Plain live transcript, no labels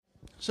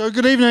So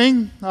good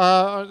evening.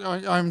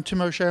 I'm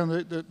Tim O'Shea, I'm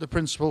the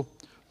principal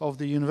of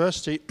the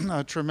university.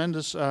 A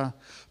tremendous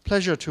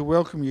pleasure to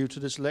welcome you to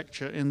this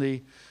lecture in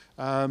the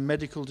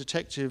Medical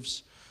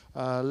Detectives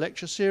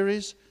lecture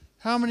series.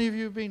 How many of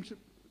you have been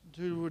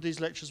to these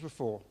lectures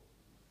before?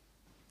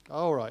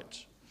 All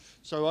right.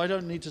 So I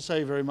don't need to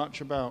say very much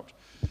about,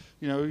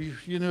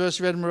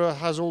 University of Edinburgh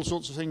has all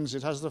sorts of things.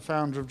 It has the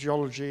founder of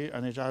geology,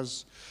 and it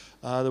has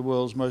the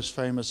world's most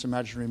famous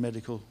imaginary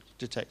medical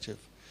detective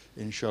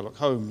in Sherlock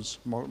Holmes,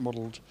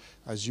 modelled,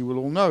 as you will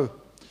all know,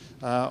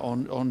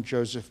 on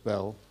Joseph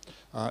Bell,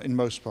 in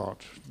most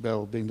part,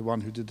 Bell being the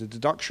one who did the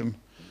deduction,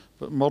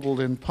 but modelled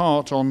in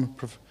part on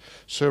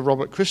Sir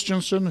Robert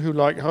Christensen, who,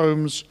 like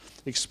Holmes,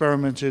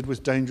 experimented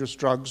with dangerous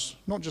drugs,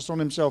 not just on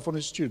himself, on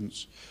his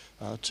students,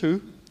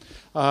 too.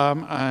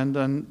 And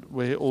then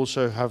we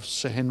also have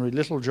Sir Henry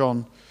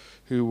Littlejohn,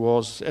 who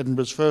was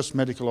Edinburgh's first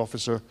medical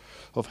officer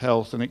of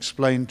health and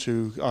explained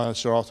to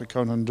Sir Arthur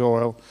Conan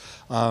Doyle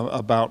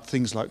about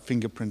things like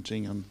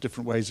fingerprinting and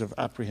different ways of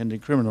apprehending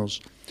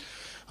criminals.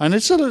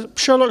 And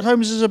Sherlock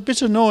Holmes is a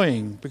bit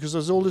annoying because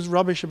there's all this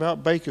rubbish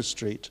about Baker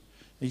Street.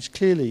 He's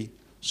clearly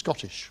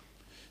Scottish,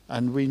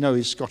 and we know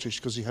he's Scottish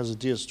because he has a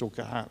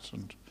deerstalker hat,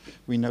 and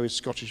we know he's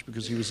Scottish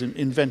because he was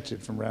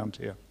invented from round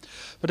here.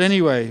 But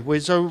anyway,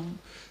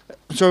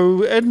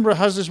 so Edinburgh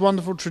has this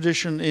wonderful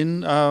tradition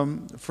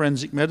in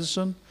forensic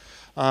medicine,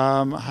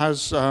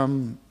 has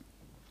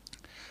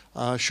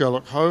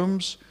Sherlock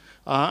Holmes,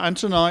 and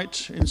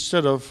tonight,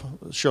 instead of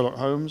Sherlock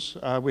Holmes,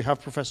 we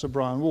have Professor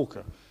Brian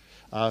Walker,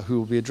 who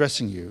will be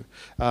addressing you.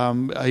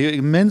 An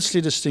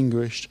immensely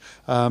distinguished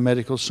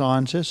medical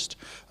scientist,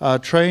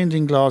 trained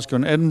in Glasgow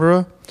and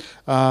Edinburgh,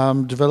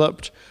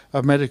 developed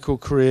a medical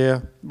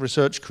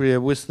research career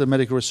with the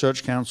Medical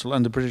Research Council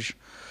and the British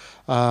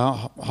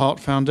Heart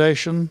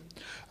Foundation,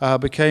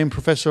 became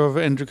Professor of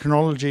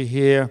Endocrinology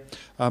here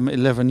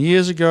 11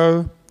 years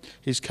ago.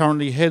 He's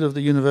currently head of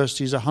the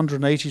university's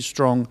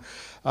 180-strong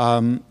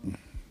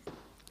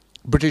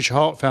British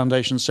Heart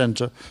Foundation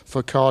Centre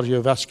for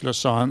Cardiovascular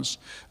Science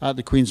at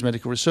the Queen's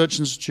Medical Research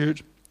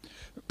Institute.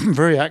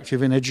 Very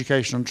active in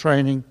education and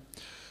training,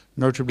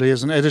 notably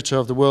as an editor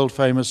of the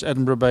world-famous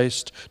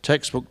Edinburgh-based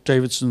textbook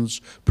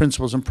Davidson's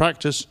Principles and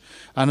Practice,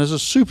 and as a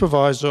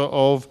supervisor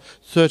of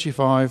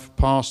 35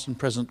 past and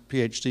present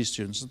PhD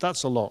students.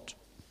 That's a lot.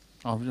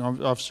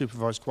 I've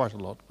supervised quite a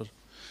lot, but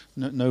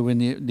nowhere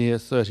near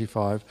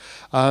 35.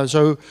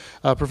 So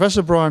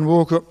Professor Brian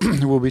Walker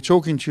will be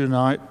talking to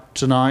you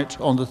tonight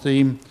on the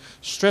theme,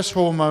 Stress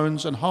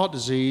Hormones and Heart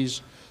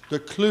Disease. The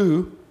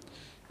clue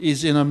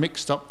is in a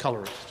mixed-up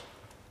colorist.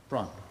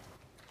 Brian.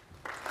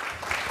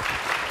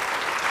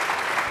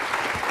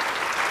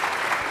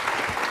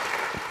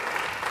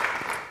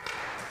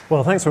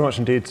 Well, thanks very much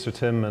indeed, Sir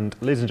Tim, and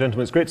ladies and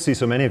gentlemen, it's great to see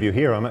so many of you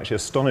here. I'm actually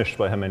astonished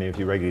by how many of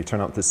you regularly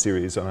turn up to this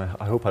series, and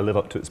I hope I live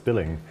up to its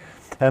billing.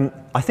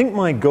 I think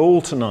my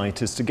goal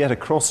tonight is to get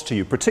across to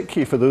you,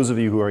 particularly for those of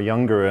you who are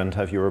younger and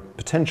have your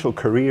potential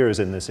careers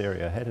in this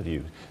area ahead of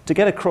you, to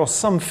get across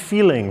some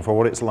feeling for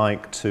what it's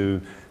like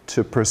to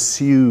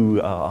pursue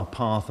a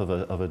path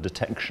of a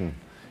detection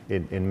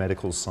in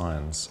medical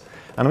science.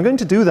 And I'm going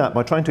to do that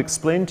by trying to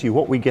explain to you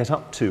what we get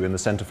up to in the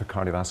Centre for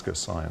Cardiovascular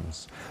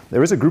Science.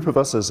 There is a group of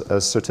us,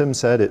 as Sir Tim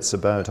said, it's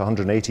about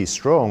 180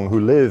 strong, who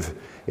live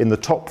in the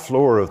top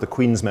floor of the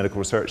Queen's Medical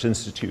Research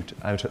Institute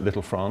out at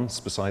Little France,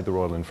 beside the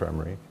Royal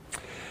Infirmary.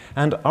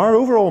 And our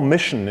overall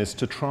mission is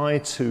to try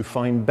to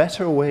find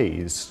better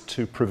ways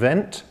to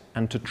prevent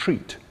and to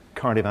treat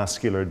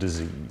cardiovascular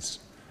disease.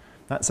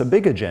 That's a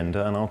big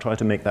agenda, and I'll try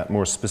to make that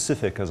more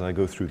specific as I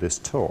go through this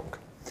talk.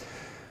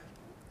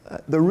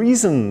 The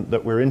reason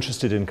that we're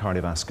interested in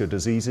cardiovascular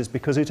disease is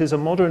because it is a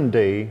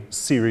modern-day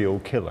serial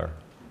killer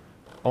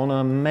on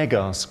a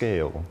mega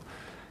scale.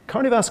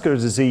 Cardiovascular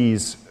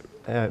disease,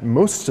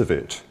 most of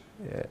it,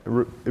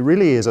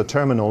 really is a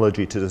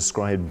terminology to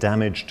describe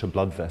damage to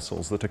blood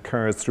vessels that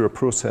occurs through a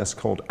process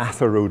called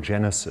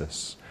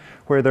atherogenesis,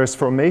 where there's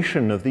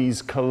formation of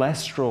these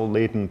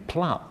cholesterol-laden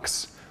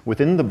plaques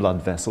within the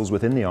blood vessels,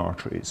 within the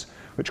arteries,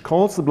 which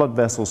cause the blood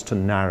vessels to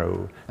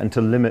narrow and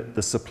to limit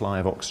the supply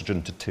of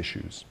oxygen to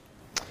tissues.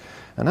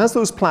 And as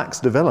those plaques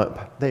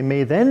develop, they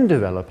may then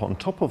develop on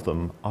top of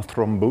them a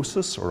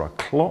thrombosis or a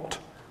clot,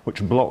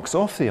 which blocks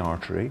off the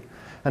artery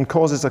and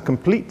causes a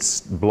complete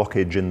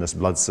blockage in this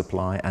blood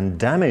supply and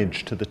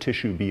damage to the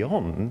tissue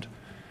beyond.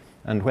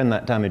 And when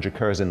that damage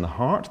occurs in the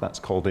heart, that's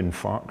called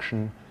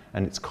infarction,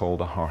 and it's called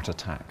a heart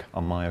attack,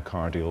 a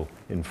myocardial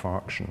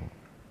infarction.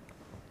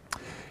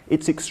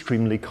 It's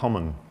extremely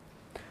common.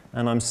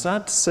 And I'm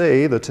sad to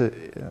say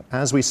that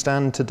as we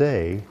stand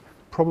today,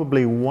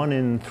 probably 1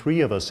 in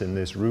 3 of us in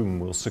this room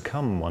will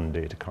succumb one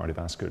day to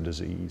cardiovascular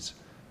disease,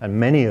 and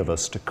many of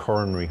us to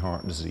coronary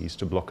heart disease,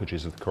 to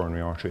blockages of the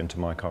coronary artery and to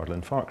myocardial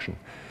infarction.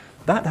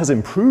 That has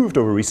improved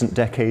over recent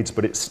decades,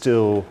 but it's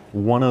still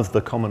one of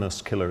the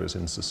commonest killers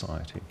in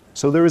society.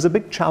 So there is a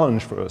big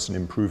challenge for us in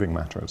improving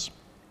matters.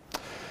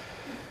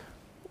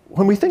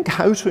 When we think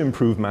how to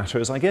improve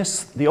matters, I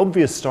guess the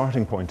obvious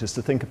starting point is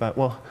to think about,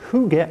 well,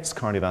 who gets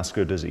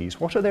cardiovascular disease?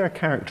 What are their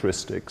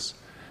characteristics?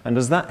 And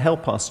does that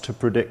help us to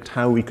predict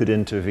how we could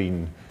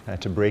intervene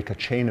to break a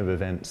chain of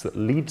events that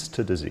leads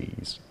to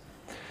disease?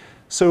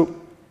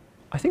 So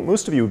I think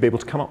most of you would be able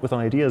to come up with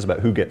ideas about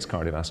who gets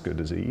cardiovascular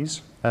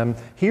disease.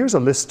 Here's a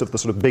list of the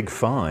sort of big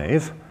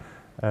five.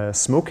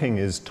 Smoking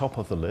is top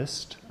of the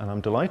list, and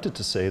I'm delighted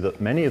to say that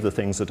many of the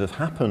things that have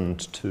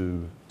happened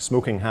to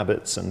smoking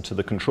habits and to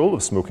the control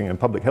of smoking and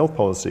public health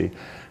policy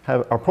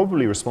are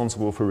probably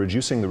responsible for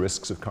reducing the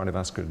risks of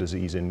cardiovascular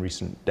disease in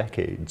recent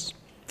decades.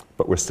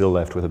 But we're still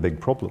left with a big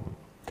problem.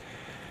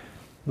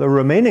 The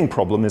remaining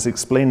problem is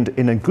explained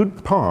in a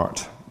good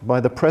part by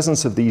the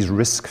presence of these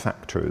risk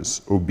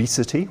factors.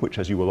 Obesity, which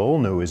as you will all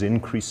know is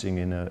increasing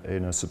in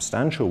a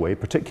substantial way,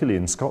 particularly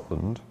in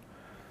Scotland.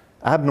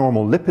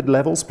 Abnormal lipid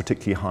levels,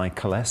 particularly high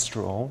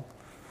cholesterol.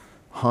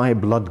 High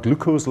blood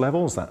glucose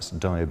levels, that's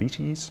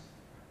diabetes.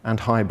 And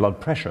high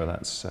blood pressure,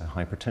 that's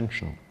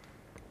hypertension.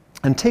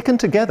 And taken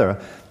together,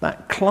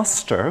 that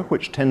cluster,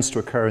 which tends to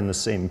occur in the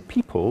same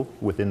people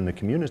within the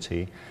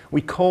community,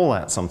 we call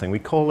that something. We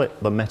call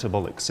it the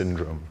metabolic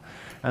syndrome.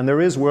 And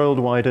there is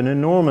worldwide an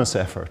enormous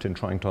effort in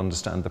trying to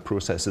understand the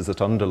processes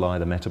that underlie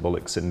the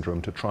metabolic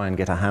syndrome to try and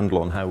get a handle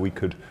on how we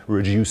could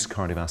reduce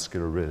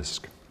cardiovascular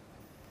risk.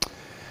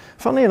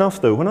 Funnily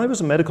enough, though, when I was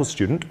a medical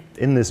student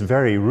in this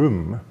very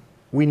room,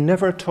 we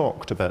never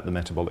talked about the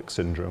metabolic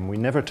syndrome. We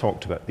never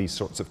talked about these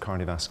sorts of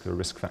cardiovascular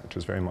risk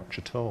factors very much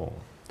at all.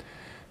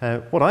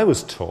 What I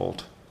was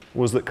taught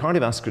was that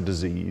cardiovascular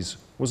disease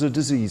was a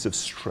disease of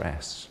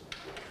stress,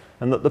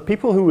 and that the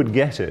people who would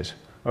get it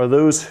are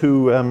those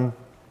who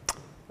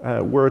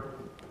were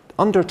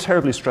under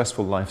terribly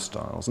stressful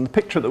lifestyles. And the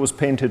picture that was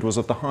painted was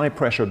of the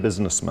high-pressure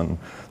businessman,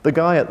 the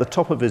guy at the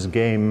top of his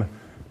game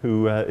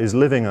who is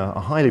living a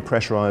highly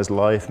pressurized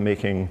life,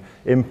 making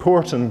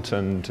important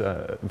and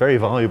very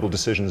valuable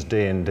decisions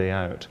day in, day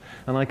out.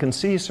 And I can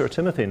see Sir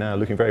Timothy now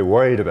looking very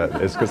worried about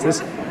this,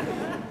 because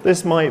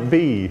this might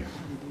be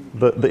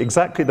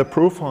exactly the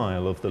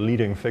profile of the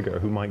leading figure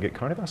who might get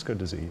cardiovascular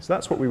disease.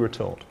 That's what we were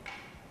taught.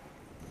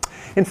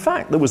 In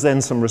fact, there was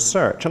then some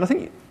research, and I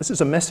think this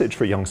is a message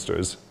for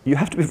youngsters. You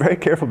have to be very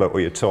careful about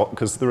what you taught,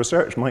 because the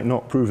research might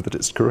not prove that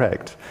it's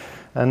correct.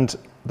 And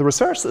the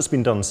research that's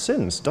been done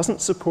since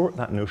doesn't support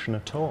that notion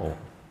at all.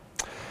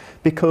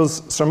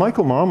 Because Sir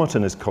Michael Marmot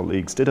and his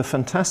colleagues did a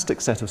fantastic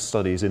set of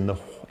studies in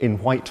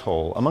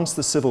Whitehall amongst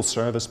the civil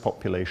service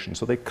population.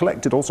 So they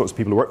collected all sorts of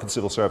people who work for the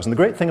civil service. And the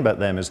great thing about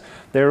them is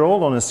they're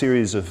all on a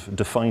series of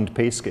defined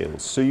pay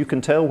scales. So you can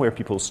tell where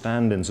people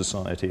stand in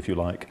society, if you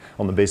like,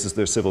 on the basis of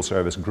their civil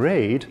service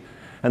grade.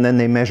 And then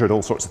they measured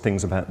all sorts of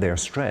things about their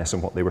stress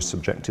and what they were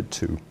subjected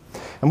to.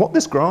 And what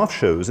this graph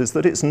shows is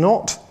that it's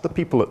not the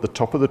people at the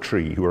top of the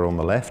tree who are on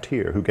the left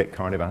here who get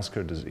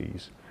cardiovascular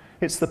disease.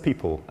 It's the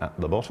people at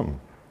the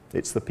bottom.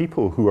 It's the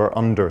people who are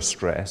under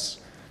stress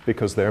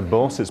because their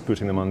boss is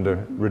putting them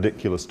under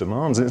ridiculous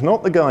demands. And it's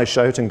not the guy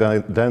shouting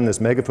down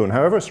this megaphone,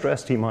 however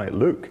stressed he might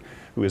look,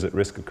 who is at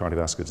risk of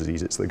cardiovascular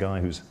disease. It's the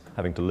guy who's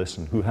having to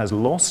listen, who has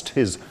lost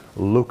his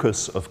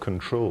locus of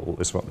control,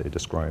 is what they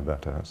describe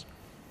that as.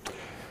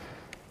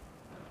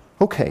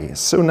 Okay,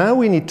 so now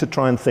we need to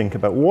try and think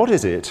about what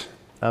is it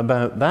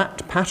about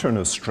that pattern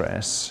of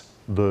stress,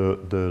 the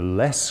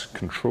less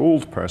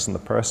controlled person, the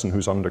person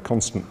who's under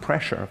constant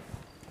pressure,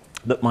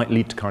 that might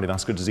lead to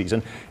cardiovascular disease.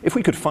 And if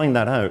we could find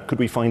that out, could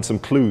we find some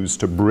clues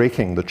to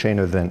breaking the chain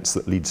of events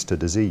that leads to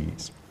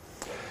disease?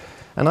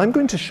 And I'm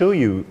going to show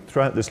you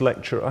throughout this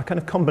lecture a kind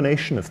of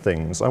combination of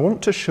things. I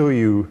want to show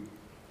you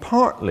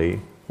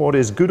partly what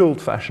is good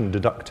old-fashioned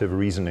deductive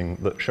reasoning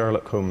that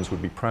Sherlock Holmes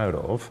would be proud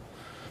of,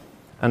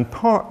 and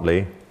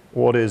partly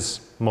what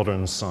is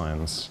modern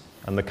science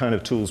and the kind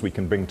of tools we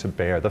can bring to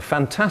bear, the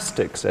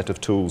fantastic set of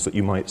tools that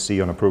you might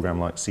see on a program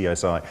like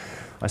CSI.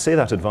 I say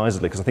that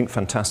advisedly because I think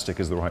fantastic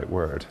is the right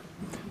word.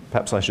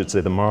 Perhaps I should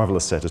say the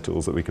marvelous set of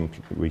tools that we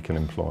can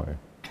employ.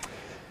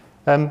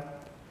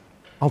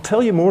 I'll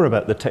tell you more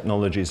about the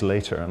technologies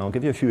later, and I'll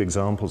give you a few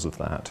examples of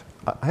that.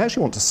 I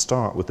actually want to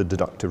start with the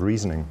deductive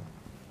reasoning.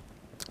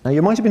 Now,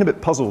 you might have been a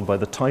bit puzzled by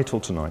the title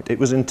tonight. It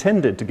was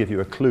intended to give you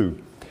a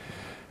clue.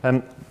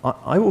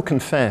 I will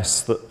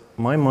confess that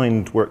my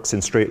mind works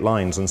in straight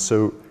lines, and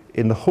so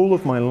in the whole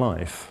of my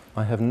life,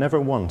 I have never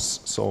once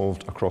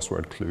solved a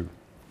crossword clue.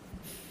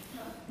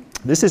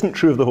 This isn't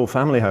true of the whole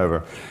family,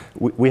 however.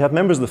 We have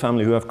members of the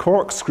family who have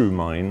corkscrew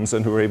minds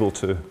and who are able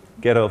to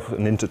get off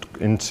and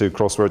into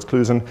crosswords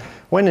clues. And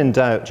when in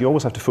doubt, you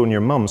always have to phone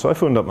your mum. So I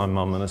phoned up my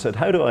mum and I said,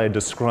 how do I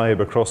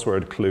describe a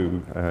crossword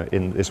clue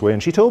in this way?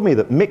 And she told me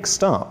that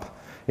mixed up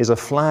is a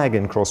flag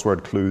in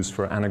crossword clues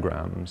for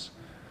anagrams.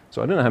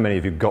 So I don't know how many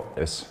of you got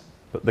this,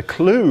 but the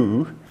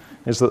clue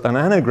is that an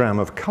anagram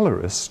of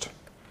colorist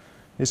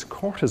is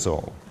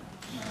cortisol.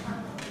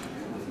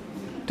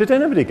 Did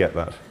anybody get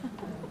that?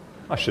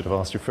 I should have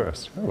asked you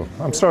first. Oh,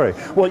 I'm sorry.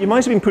 Well, you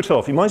might have been put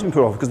off. You might have been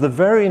put off because the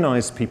very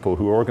nice people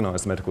who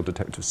organized the Medical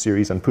Detective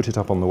series and put it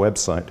up on the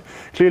website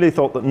clearly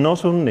thought that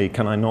not only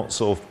can I not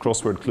solve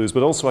crossword clues,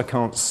 but also I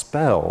can't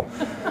spell.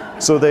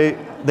 So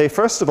they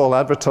first of all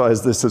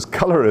advertised this as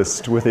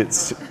colorist with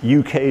its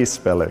UK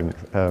spelling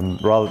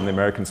rather than the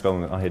American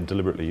spelling that I had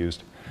deliberately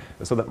used.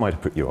 So that might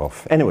have put you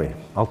off. Anyway,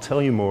 I'll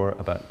tell you more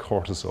about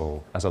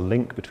cortisol as a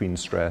link between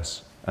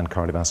stress and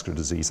cardiovascular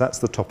disease. That's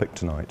the topic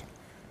tonight.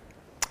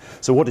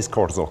 So what is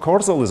cortisol?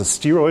 Cortisol is a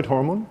steroid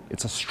hormone.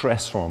 It's a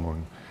stress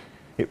hormone.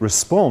 It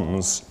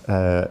responds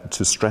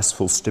to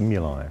stressful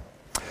stimuli.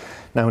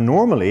 Now,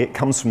 normally it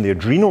comes from the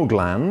adrenal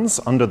glands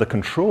under the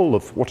control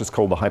of what is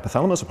called the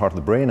hypothalamus, a part of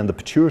the brain, and the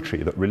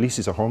pituitary that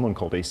releases a hormone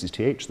called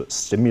ACTH that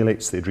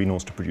stimulates the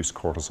adrenals to produce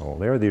cortisol.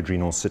 There are the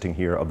adrenals sitting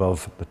here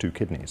above the two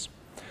kidneys.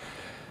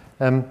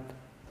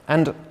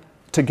 And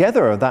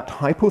together, that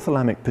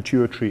hypothalamic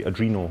pituitary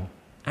adrenal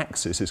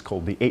axis is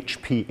called the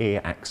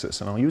HPA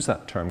axis, and I'll use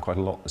that term quite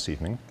a lot this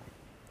evening.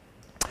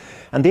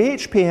 And the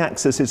HPA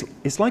axis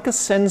is like a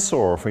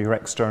sensor for your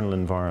external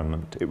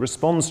environment. It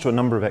responds to a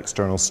number of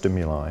external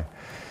stimuli.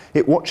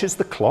 It watches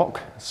the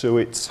clock, so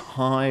it's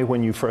high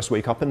when you first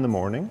wake up in the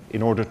morning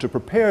in order to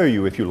prepare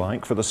you, if you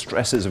like, for the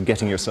stresses of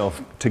getting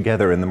yourself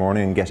together in the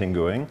morning and getting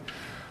going.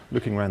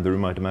 Looking around the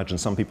room, I'd imagine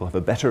some people have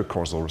a better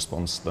cortisol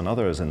response than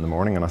others in the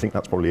morning, and I think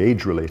that's probably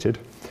age-related.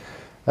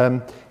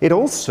 It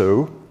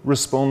also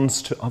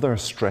responds to other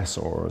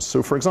stressors.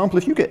 So, for example,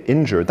 if you get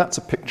injured, that's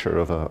a picture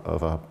of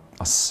a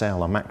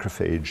cell, a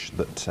macrophage,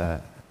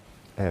 that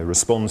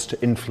responds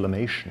to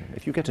inflammation.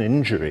 If you get an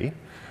injury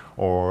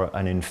or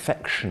an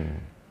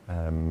infection,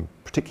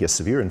 particularly a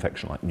severe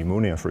infection like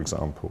pneumonia, for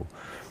example,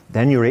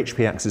 then your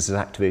HPA axis is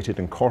activated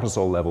and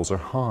cortisol levels are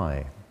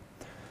high.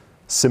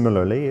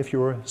 Similarly, if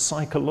you're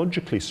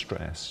psychologically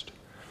stressed,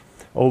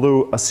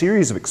 although a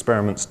series of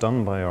experiments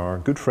done by our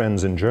good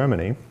friends in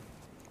Germany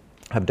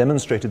have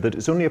demonstrated that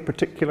it's only a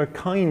particular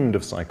kind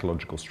of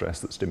psychological stress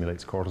that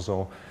stimulates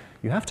cortisol,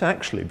 you have to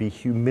actually be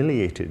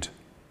humiliated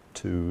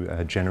to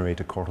generate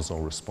a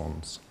cortisol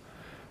response,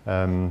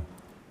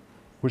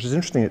 which is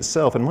interesting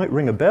itself and might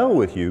ring a bell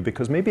with you,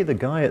 because maybe the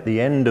guy at the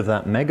end of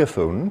that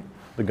megaphone,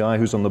 the guy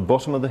who's on the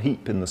bottom of the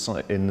heap in the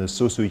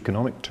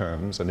socioeconomic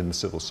terms and in the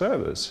civil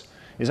service,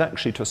 is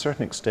actually to a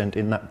certain extent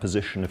in that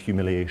position of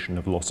humiliation,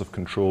 of loss of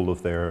control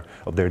of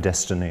their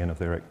destiny and of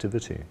their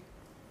activity.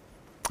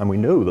 And we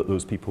know that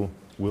those people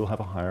will have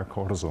a higher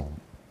cortisol.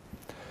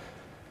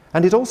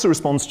 And it also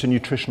responds to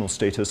nutritional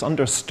status.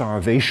 Under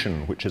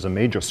starvation, which is a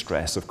major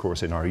stress, of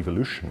course, in our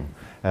evolution,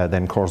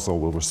 then cortisol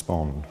will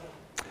respond.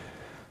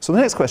 So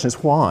the next question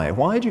is why?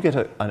 Why do you get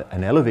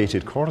an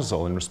elevated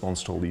cortisol in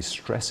response to all these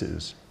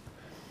stresses?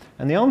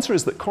 And the answer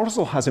is that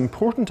cortisol has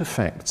important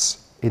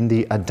effects in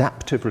the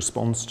adaptive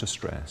response to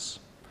stress.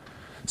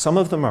 Some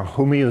of them are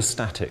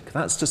homeostatic.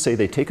 That's to say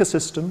they take a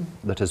system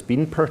that has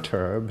been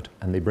perturbed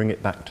and they bring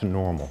it back to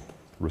normal,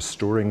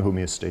 restoring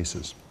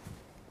homeostasis.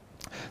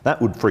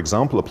 That would, for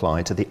example,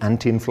 apply to the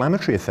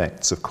anti-inflammatory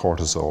effects of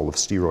cortisol, of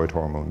steroid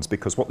hormones,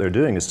 because what they're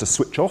doing is to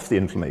switch off the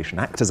inflammation,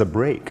 act as a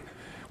brake.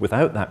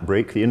 Without that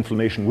brake, the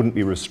inflammation wouldn't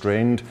be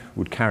restrained,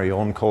 would carry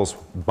on, cause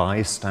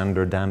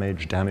bystander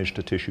damage, damage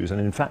to tissues, and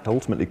in fact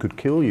ultimately could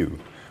kill you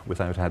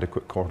without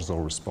adequate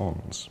cortisol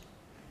response.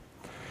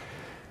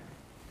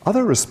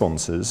 Other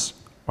responses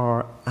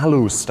are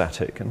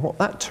allostatic, and what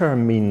that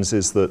term means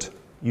is that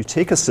you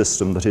take a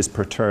system that is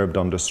perturbed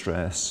under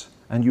stress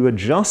and you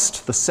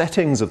adjust the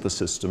settings of the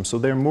system so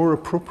they're more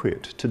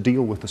appropriate to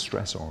deal with the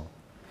stressor.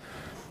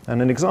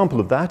 And an example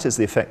of that is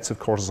the effects of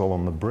cortisol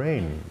on the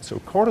brain. So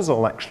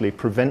cortisol actually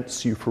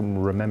prevents you from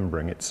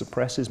remembering. It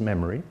suppresses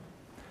memory,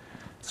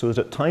 so that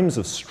at times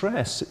of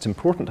stress, it's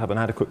important to have an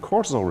adequate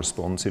cortisol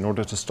response in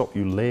order to stop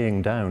you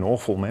laying down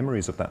awful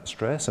memories of that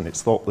stress. And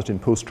it's thought that in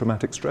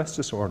post-traumatic stress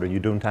disorder, you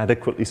don't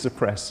adequately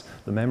suppress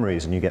the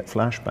memories and you get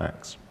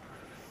flashbacks.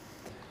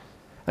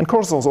 And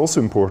cortisol is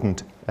also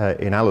important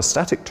in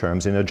allostatic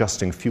terms in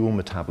adjusting fuel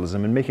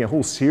metabolism and making a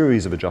whole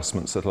series of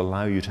adjustments that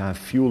allow you to have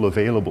fuel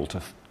available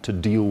to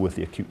deal with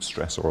the acute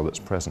stressor that's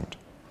present.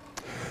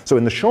 So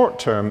in the short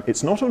term,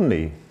 it's not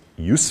only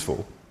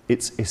useful,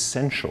 it's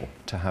essential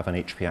to have an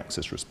HP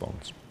axis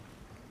response.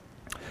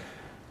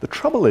 The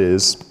trouble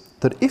is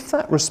that if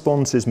that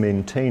response is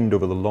maintained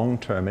over the long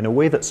term in a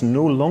way that's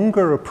no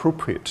longer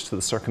appropriate to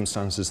the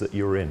circumstances that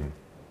you're in,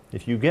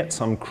 if you get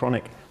some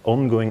chronic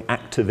ongoing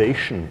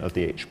activation of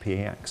the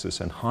HPA axis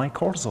and high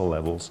cortisol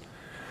levels,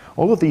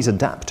 all of these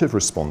adaptive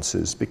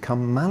responses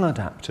become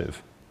maladaptive.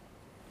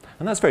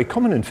 And that's very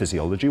common in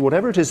physiology.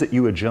 Whatever it is that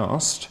you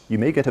adjust, you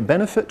may get a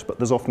benefit, but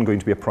there's often going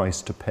to be a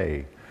price to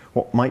pay.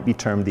 What might be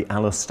termed the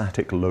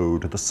allostatic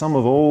load, the sum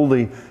of all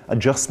the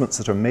adjustments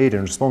that are made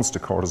in response to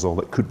cortisol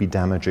that could be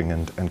damaging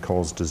and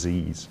cause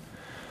disease.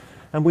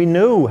 And we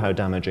know how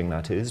damaging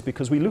that is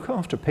because we look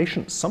after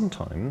patients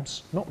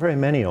sometimes, not very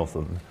many of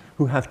them,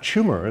 who have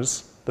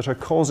tumors that are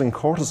causing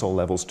cortisol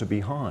levels to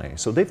be high.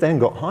 So they've then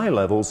got high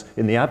levels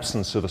in the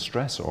absence of a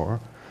stressor.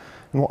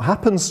 And what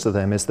happens to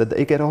them is that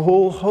they get a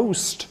whole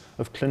host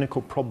of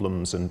clinical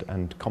problems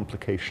and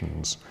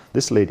complications.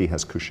 This lady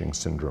has Cushing's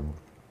syndrome.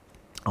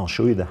 I'll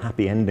show you the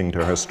happy ending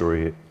to her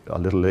story a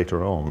little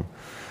later on.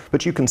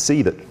 But you can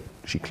see that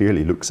she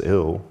clearly looks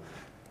ill.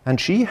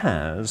 And she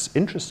has,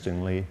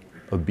 interestingly,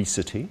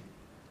 obesity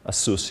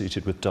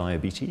associated with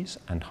diabetes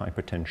and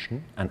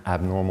hypertension and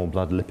abnormal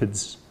blood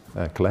lipids,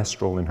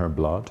 cholesterol in her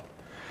blood.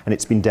 And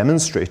it's been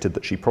demonstrated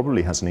that she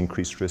probably has an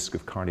increased risk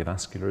of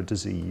cardiovascular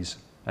disease,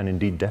 and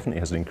indeed definitely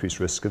has an increased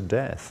risk of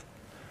death.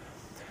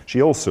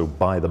 She also,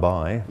 by the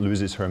by,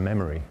 loses her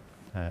memory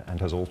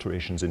and has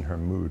alterations in her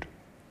mood.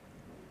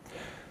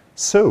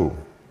 So,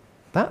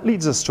 that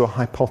leads us to a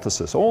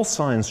hypothesis. All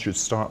science should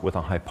start with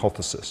a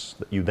hypothesis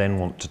that you then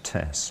want to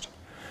test.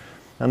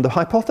 And the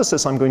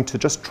hypothesis I'm going to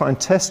just try and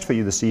test for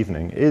you this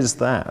evening is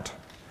that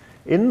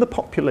in the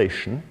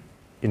population,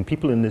 in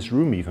people in this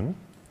room even,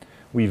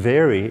 we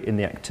vary in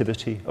the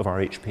activity of our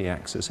HPA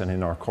axis and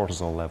in our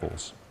cortisol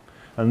levels.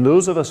 And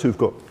those of us who've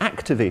got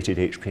activated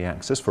HPA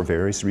axis for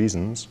various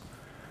reasons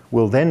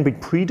will then be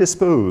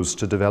predisposed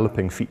to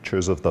developing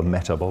features of the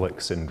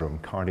metabolic syndrome,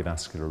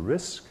 cardiovascular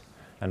risk,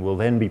 and will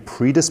then be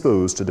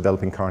predisposed to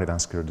developing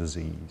cardiovascular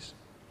disease.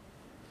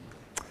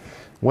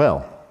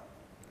 Well,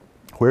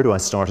 where do I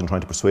start in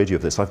trying to persuade you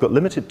of this? I've got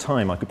limited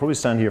time. I could probably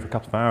stand here for a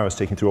couple of hours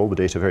taking through all the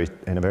data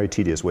in a very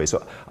tedious way.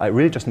 So I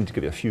really just need to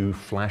give you a few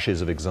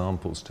flashes of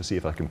examples to see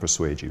if I can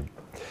persuade you.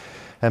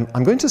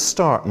 I'm going to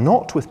start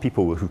not with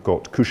people who've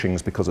got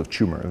Cushing's because of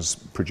tumors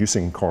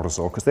producing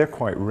cortisol, because they're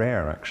quite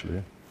rare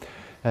actually.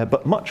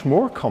 But much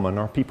more common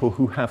are people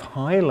who have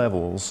high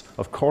levels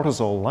of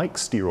cortisol-like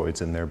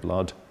steroids in their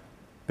blood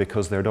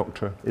because their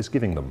doctor is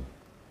giving them.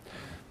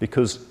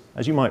 Because,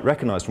 as you might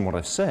recognize from what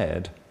I've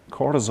said,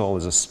 cortisol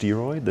is a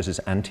steroid that is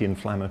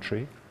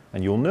anti-inflammatory,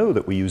 and you'll know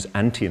that we use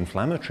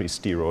anti-inflammatory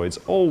steroids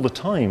all the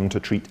time to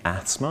treat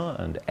asthma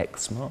and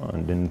eczema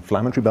and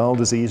inflammatory bowel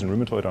disease and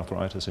rheumatoid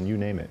arthritis and you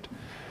name it.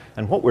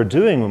 And what we're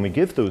doing when we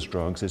give those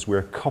drugs is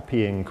we're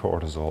copying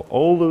cortisol.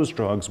 All those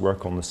drugs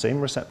work on the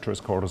same receptor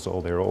as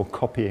cortisol. They're all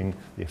copying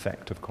the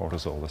effect of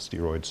cortisol, the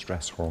steroid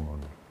stress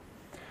hormone.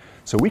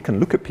 So we can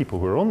look at people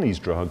who are on these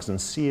drugs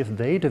and see if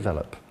they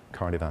develop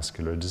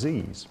cardiovascular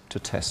disease to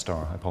test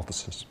our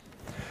hypothesis.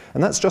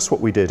 And that's just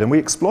what we did. And we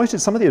exploited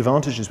some of the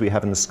advantages we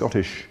have in the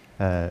Scottish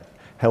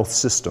health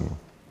system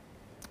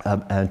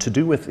to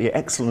do with the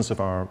excellence of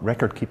our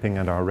record keeping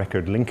and our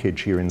record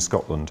linkage here in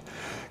Scotland.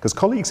 Because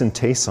colleagues in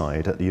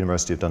Tayside at the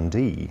University of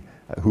Dundee,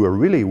 who are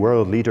really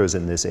world leaders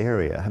in this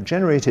area, have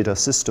generated a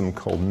system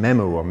called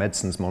MEMO, or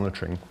Medicines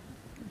Monitoring,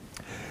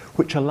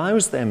 which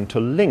allows them to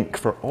link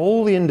for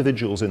all the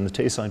individuals in the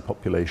Tayside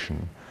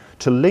population,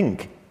 to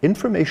link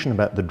information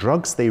about the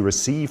drugs they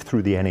receive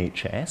through the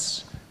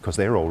NHS, because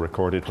they're all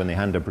recorded when they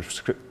hand a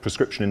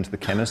prescription into the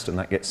chemist and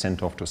that gets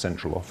sent off to a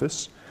central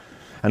office,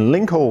 and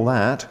link all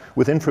that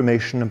with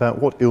information about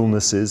what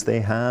illnesses they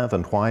have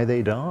and why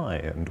they die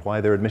and why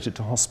they're admitted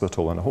to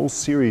hospital and a whole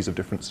series of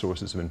different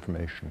sources of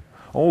information,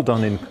 all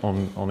done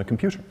on a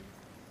computer.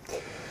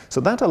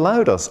 So that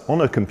allowed us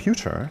on a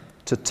computer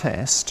to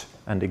test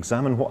and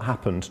examine what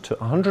happened to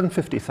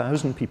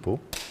 150,000 people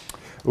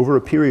over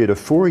a period of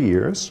 4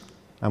 years,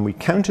 and we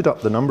counted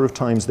up the number of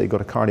times they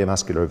got a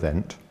cardiovascular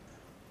event,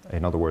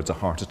 in other words, a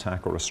heart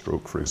attack or a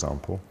stroke, for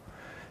example,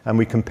 and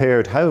we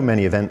compared how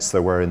many events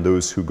there were in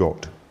those who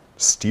got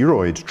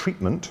steroid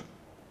treatment,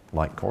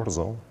 like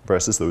cortisol,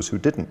 versus those who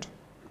didn't.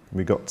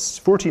 We got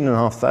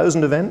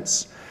 14,500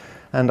 events,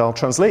 and I'll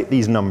translate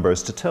these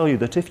numbers to tell you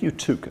that if you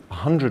took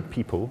 100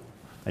 people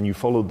and you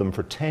followed them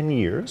for 10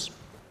 years,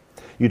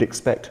 you'd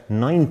expect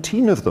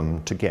 19 of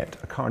them to get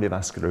a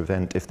cardiovascular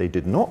event if they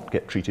did not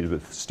get treated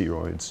with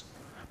steroids.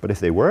 But if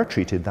they were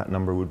treated, that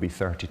number would be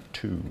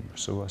 32,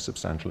 so a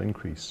substantial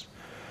increase.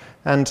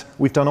 And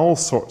we've done all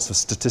sorts of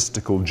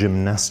statistical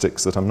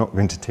gymnastics that I'm not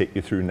going to take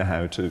you through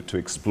now to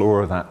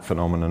explore that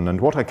phenomenon. And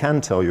what I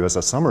can tell you as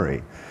a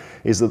summary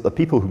is that the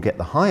people who get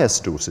the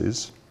highest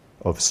doses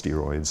of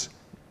steroids,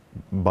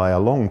 by a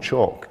long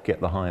chalk, get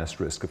the highest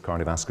risk of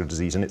cardiovascular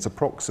disease, and it's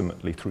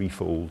approximately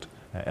threefold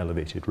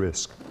elevated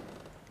risk.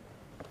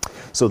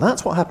 So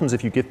that's what happens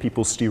if you give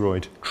people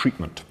steroid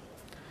treatment.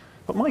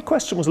 But my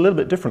question was a little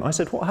bit different. I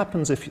said, what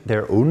happens if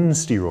their own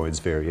steroids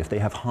vary, if they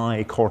have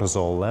high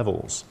cortisol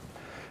levels?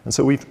 And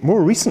so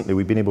more recently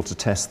we've been able to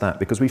test that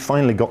because we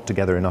finally got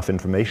together enough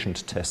information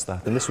to test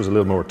that, and this was a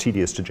little more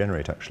tedious to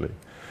generate actually.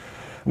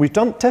 We've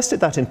tested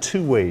that in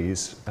two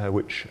ways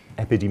which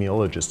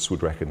epidemiologists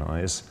would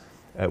recognize.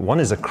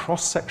 One is a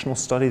cross-sectional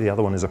study, the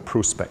other one is a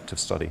prospective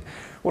study.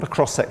 What a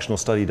cross-sectional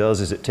study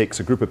does is it takes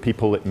a group of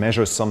people, it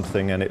measures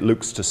something, and it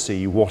looks to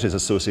see what is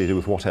associated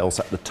with what else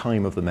at the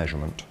time of the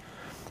measurement.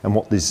 And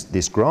what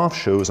this graph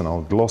shows, and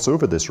I'll gloss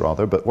over this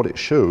rather, but what it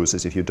shows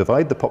is if you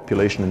divide the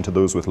population into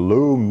those with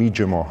low,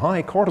 medium, or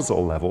high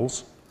cortisol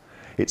levels,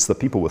 it's the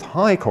people with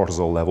high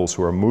cortisol levels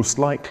who are most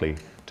likely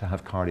to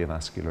have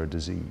cardiovascular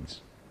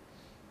disease.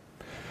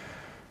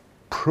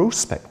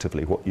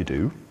 Prospectively, what you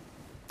do,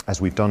 as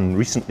we've done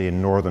recently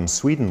in northern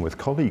Sweden with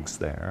colleagues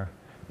there,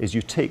 is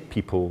you take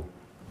people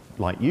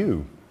like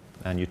you,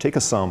 and you take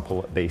a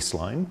sample at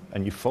baseline,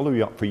 and you follow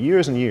you up for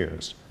years and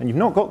years. And you've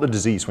not got the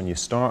disease when you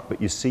start,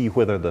 but you see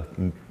whether the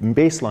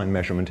baseline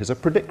measurement is a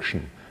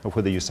prediction of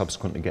whether you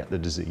subsequently get the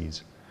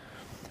disease.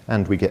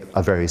 And we get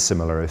a very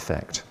similar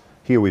effect.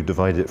 Here we've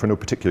divided it for no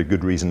particular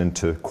good reason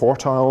into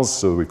quartiles,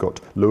 so we've got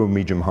low,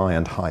 medium, high,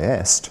 and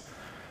highest.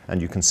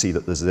 And you can see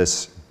that there's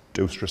this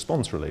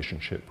dose-response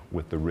relationship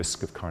with the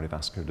risk of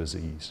cardiovascular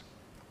disease.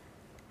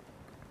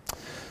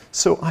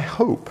 So I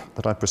hope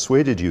that I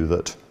persuaded you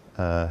that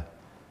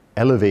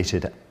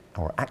elevated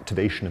or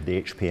activation of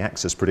the HPA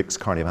axis predicts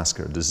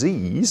cardiovascular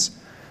disease.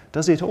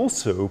 Does it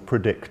also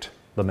predict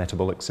the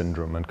metabolic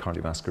syndrome and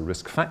cardiovascular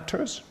risk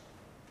factors?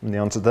 And the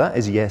answer to that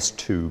is yes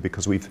too,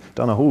 because we've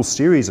done a whole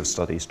series of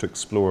studies to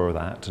explore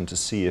that and to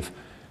see if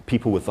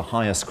people with the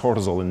highest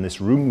cortisol in this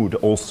room would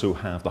also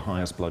have the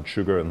highest blood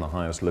sugar and the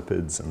highest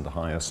lipids and the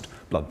highest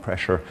blood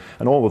pressure.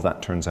 And all of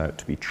that turns out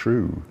to be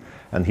true.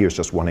 And here's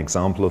just one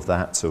example of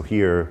that. So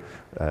here,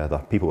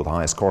 the people with the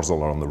highest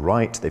cortisol are on the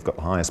right. They've got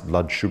the highest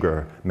blood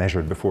sugar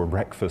measured before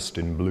breakfast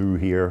in blue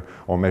here,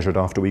 or measured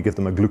after we give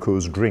them a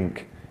glucose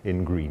drink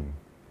in green.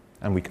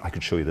 And I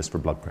could show you this for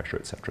blood pressure,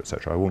 et cetera, et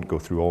cetera. I won't go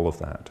through all of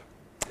that.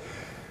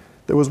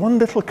 There was one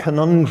little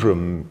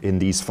conundrum in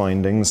these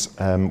findings,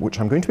 which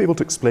I'm going to be able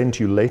to explain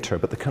to you later,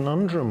 but the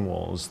conundrum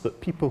was that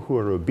people who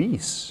are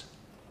obese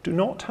do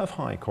not have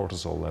high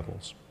cortisol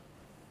levels.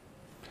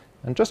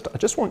 And I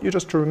just want you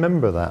just to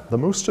remember that. The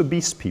most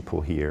obese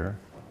people here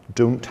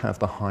don't have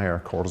the higher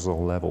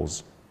cortisol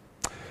levels.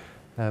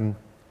 And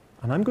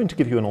I'm going to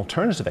give you an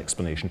alternative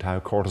explanation to how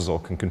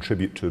cortisol can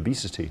contribute to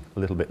obesity a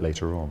little bit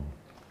later on.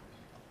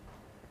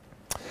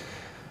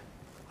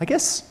 I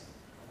guess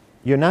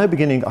you're now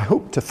beginning, I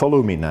hope, to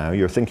follow me now.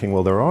 You're thinking,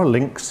 well, there are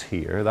links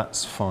here,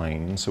 that's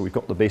fine, so we've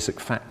got the basic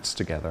facts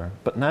together.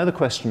 But now the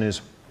question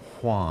is,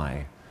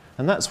 why?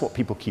 And that's what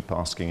people keep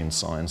asking in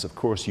science. Of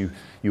course, you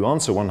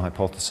answer one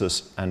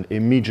hypothesis and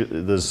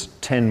immediately there's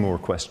 10 more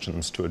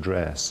questions to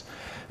address.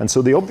 And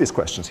so the obvious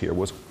questions here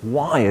was,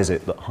 why is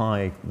it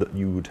that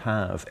you would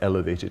have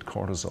elevated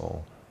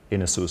cortisol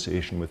in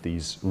association with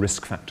these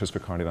risk factors for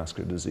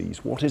cardiovascular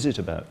disease? What is it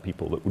about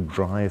people that would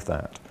drive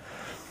that?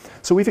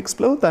 So we've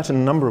explored that in a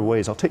number of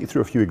ways. I'll take you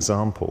through a few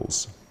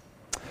examples.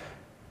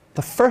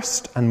 The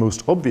first and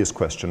most obvious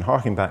question,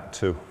 harking back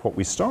to what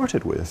we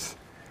started with,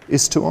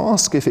 is to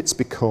ask if it's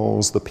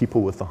because the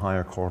people with the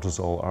higher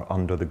cortisol are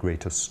under the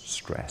greatest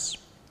stress.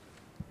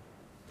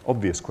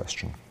 Obvious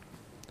question,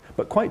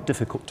 but quite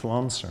difficult to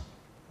answer.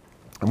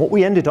 And what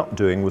we ended up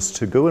doing was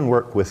to go and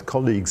work with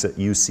colleagues at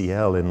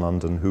UCL in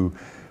London,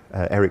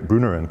 Eric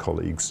Brunner and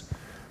colleagues,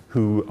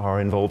 who are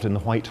involved in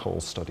the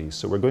Whitehall studies.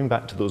 So we're going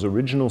back to those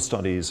original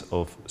studies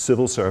of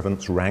civil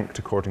servants ranked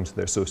according to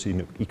their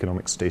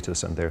socioeconomic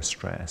status and their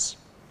stress.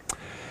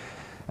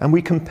 And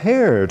we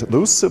compared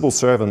those civil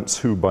servants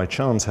who by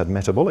chance had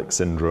metabolic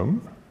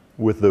syndrome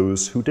with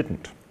those who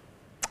didn't.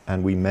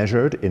 And we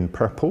measured in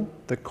purple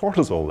their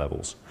cortisol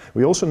levels.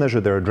 We also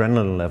measured their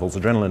adrenaline levels.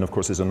 Adrenaline, of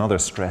course, is another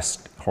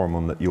stress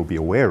hormone that you'll be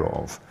aware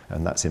of,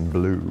 and that's in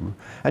blue.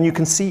 And you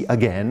can see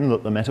again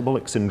that the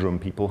metabolic syndrome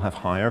people have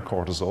higher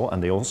cortisol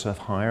and they also have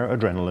higher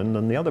adrenaline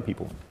than the other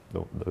people,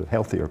 the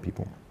healthier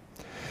people.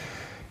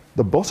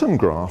 The bottom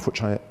graph,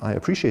 which I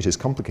appreciate is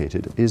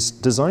complicated, is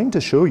designed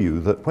to show you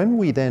that when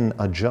we then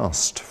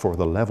adjust for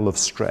the level of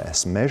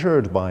stress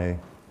measured by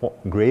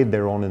what grade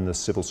they're on in the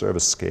civil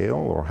service scale,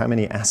 or how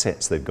many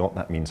assets they've got,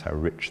 that means how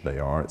rich they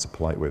are, it's a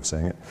polite way of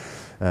saying it,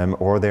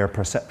 or their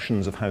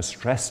perceptions of how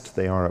stressed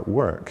they are at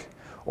work,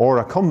 or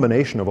a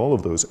combination of all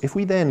of those, if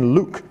we then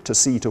look to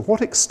see to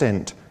what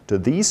extent do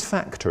these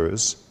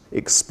factors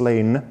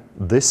explain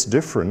this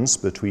difference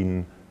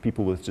between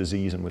people with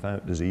disease and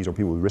without disease, or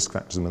people with risk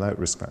factors and without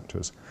risk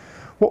factors,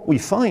 what we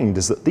find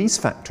is that these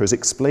factors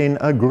explain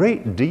a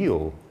great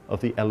deal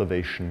of the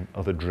elevation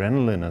of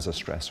adrenaline as a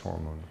stress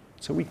hormone.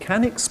 So we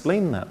can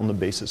explain that on the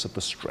basis of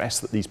the stress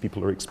that these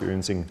people are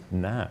experiencing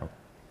now.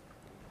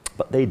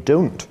 But they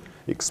don't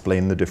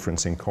explain the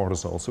difference in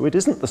cortisol. So it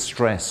isn't the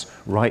stress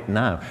right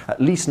now, at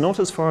least not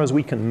as far as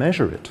we can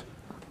measure it,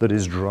 that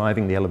is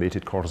driving the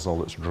elevated cortisol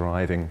that's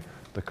driving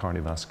the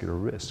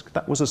cardiovascular risk.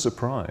 That was a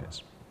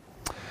surprise.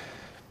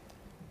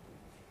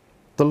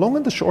 The long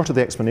and the short of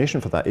the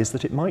explanation for that is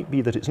that it might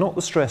be that it's not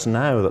the stress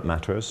now that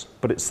matters,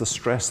 but it's the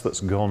stress that's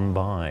gone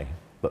by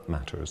that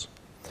matters.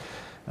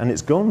 And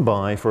it's gone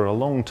by for a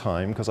long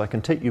time, because I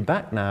can take you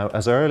back now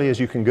as early as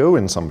you can go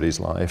in somebody's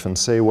life and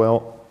say,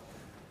 well,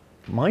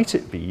 might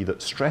it be that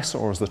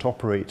stressors that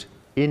operate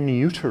in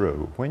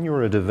utero, when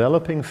you're a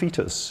developing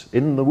fetus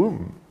in the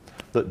womb,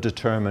 that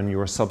determine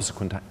your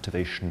subsequent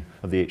activation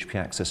of the HPA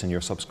axis and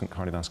your subsequent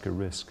cardiovascular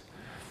risk?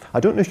 I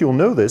don't know if you'll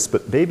know this,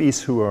 but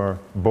babies who are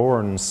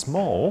born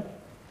small,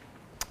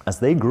 as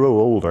they grow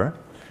older,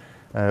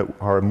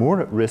 are more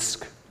at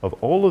risk of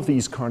all of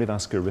these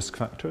cardiovascular risk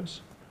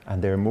factors,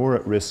 and they're more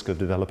at risk of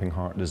developing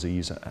heart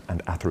disease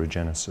and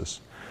atherogenesis.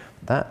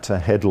 That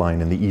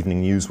headline in the Evening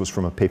News was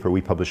from a paper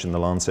we published in The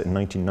Lancet in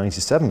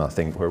 1997, I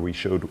think, where we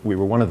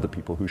were one of the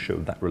people who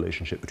showed that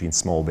relationship between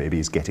small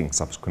babies getting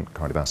subsequent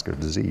cardiovascular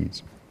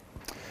disease.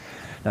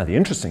 Now, the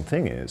interesting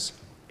thing is,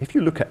 if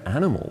you look at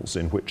animals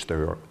in which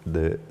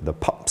the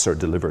pups are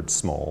delivered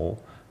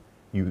small,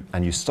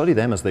 and you study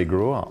them as they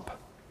grow up,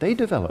 they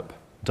develop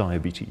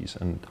diabetes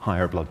and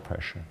higher blood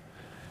pressure.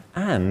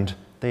 And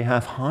they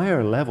have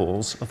higher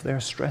levels of their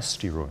stress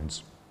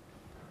steroids.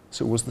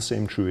 So was the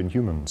same true in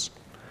humans?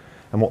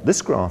 And what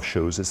this graph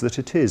shows is that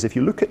it is, if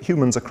you look at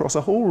humans across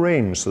a whole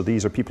range, so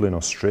these are people in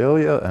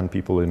Australia and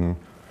people in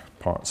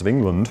parts of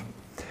England,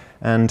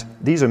 And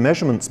these are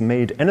measurements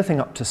made anything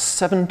up to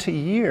 70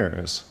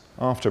 years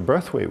after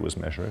birth weight was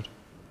measured.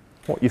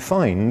 What you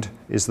find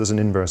is there's an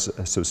inverse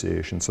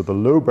association. So the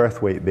low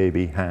birth weight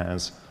baby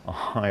has a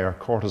higher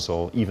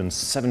cortisol even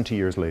 70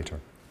 years later.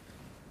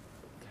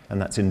 And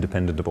that's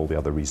independent of all the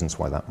other reasons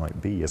why that might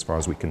be, as far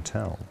as we can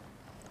tell.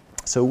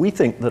 So we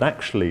think that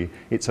actually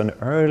it's an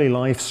early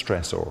life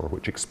stressor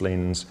which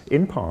explains,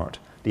 in part,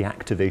 the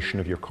activation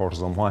of your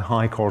cortisol, why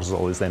high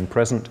cortisol is then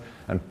present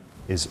and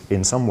is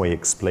in some way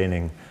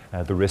explaining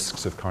the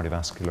risks of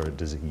cardiovascular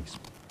disease.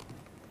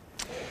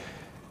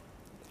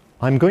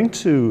 I'm going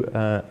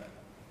to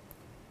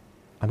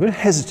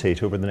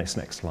hesitate over the next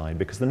slide,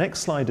 because the next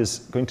slide is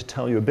going to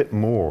tell you a bit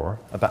more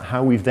about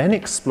how we've then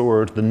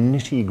explored the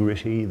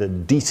nitty-gritty, the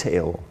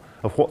detail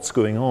of what's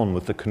going on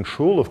with the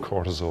control of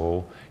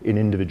cortisol in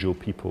individual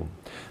people.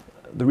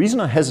 The reason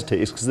I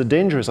hesitate is because the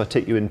danger is I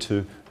take you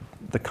into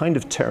the kind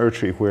of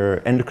territory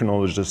where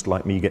endocrinologists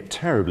like me get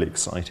terribly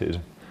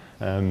excited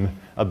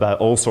about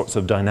all sorts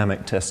of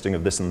dynamic testing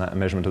of this and that, and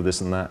measurement of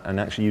this and that, and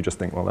actually you just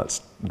think, well,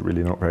 that's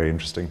really not very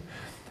interesting.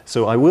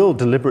 So I will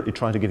deliberately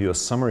try to give you a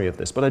summary of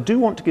this, but I do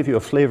want to give you a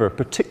flavor,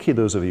 particularly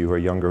those of you who are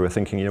younger, who are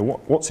thinking, you know,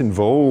 what's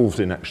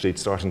involved in actually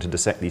starting to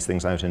dissect these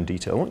things out in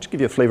detail. I want to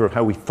give you a flavor of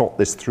how we thought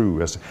this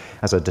through as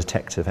a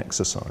detective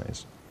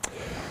exercise.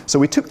 So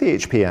we took the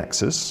HP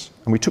axis,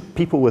 and we took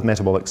people with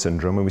metabolic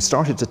syndrome, and we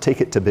started to take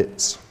it to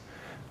bits.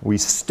 We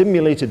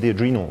stimulated the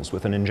adrenals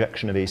with an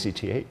injection of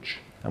ACTH,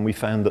 and we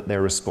found that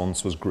their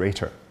response was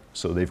greater.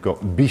 So they've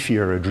got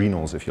beefier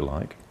adrenals, if you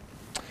like.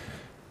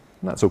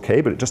 And that's okay,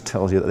 but it just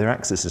tells you that their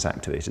axis is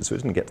activated, so it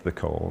didn't get to the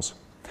cause.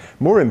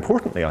 More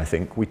importantly, I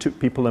think, we took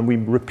people and we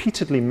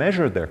repeatedly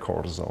measured their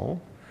cortisol,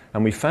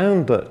 and we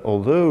found that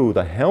although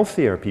the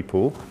healthier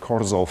people,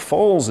 cortisol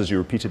falls as you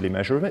repeatedly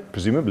measure it,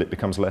 presumably it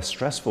becomes less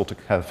stressful to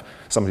have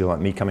somebody like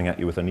me coming at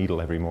you with a needle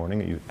every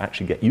morning, you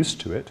actually get used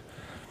to it.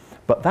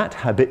 But that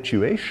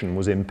habituation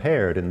was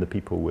impaired in the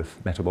people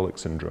with metabolic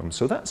syndrome.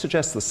 So that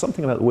suggests there's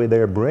something about the way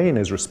their brain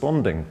is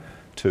responding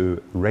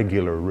to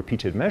regular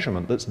repeated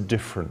measurement that's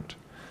different.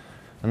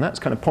 And that's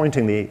kind of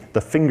pointing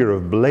the finger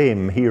of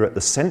blame here at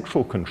the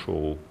central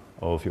control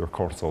of your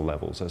cortisol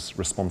levels as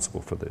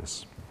responsible for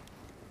this.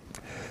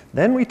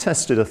 Then we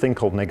tested a thing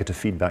called negative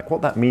feedback.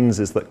 What that means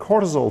is that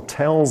cortisol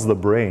tells the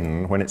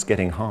brain when it's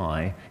getting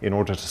high in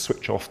order to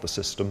switch off the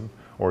system,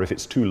 or if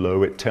it's too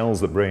low, it tells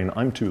the brain,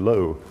 I'm too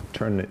low,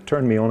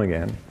 turn me on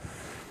again.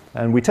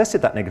 And we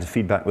tested that negative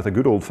feedback with a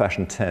good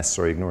old-fashioned test,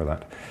 sorry, ignore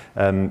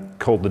that,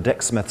 called the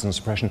dexamethasone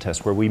suppression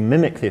test, where we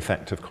mimic the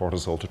effect of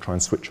cortisol to try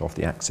and switch off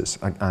the axis.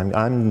 I'm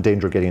in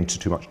danger of getting into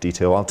too much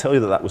detail. I'll tell you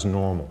that that was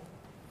normal.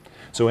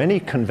 So any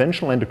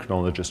conventional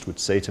endocrinologist would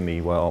say to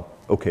me, well,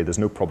 okay, there's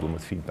no problem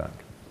with feedback.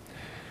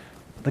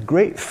 The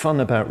great fun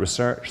about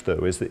research,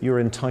 though, is that you're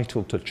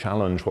entitled to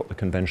challenge what the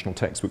conventional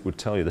textbook would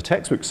tell you. The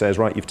textbook says,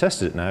 right, you've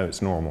tested it now,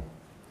 it's normal.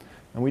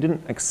 And we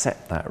didn't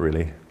accept that,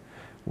 really.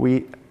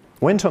 We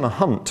went on a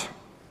hunt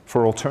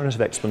for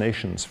alternative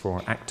explanations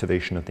for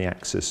activation of the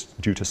axis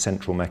due to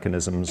central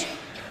mechanisms.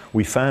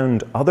 We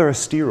found other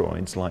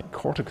steroids like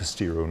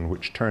corticosterone,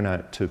 which turn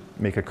out to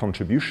make a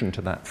contribution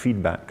to that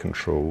feedback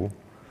control.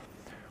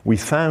 We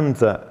found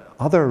that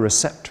other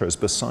receptors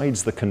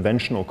besides the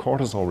conventional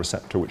cortisol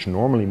receptor, which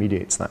normally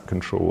mediates that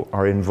control,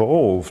 are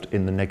involved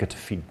in the negative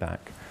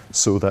feedback.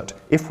 So that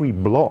if we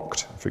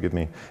blocked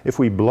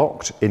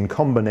in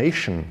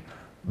combination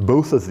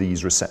both of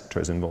these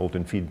receptors involved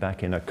in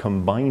feedback in a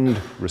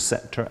combined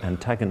receptor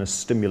antagonist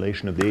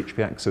stimulation of the HP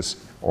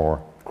axis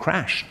or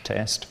crash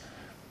test,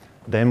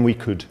 then we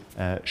could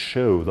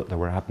show that there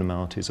were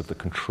abnormalities of the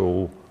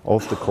control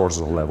of the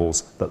cortisol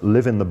levels that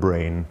live in the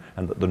brain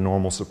and that the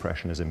normal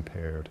suppression is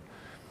impaired.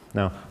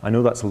 Now, I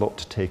know that's a lot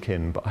to take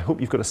in, but I hope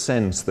you've got a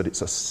sense that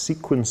it's a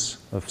sequence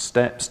of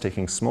steps,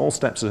 taking small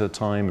steps at a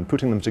time and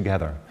putting them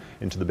together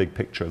into the big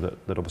picture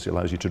that obviously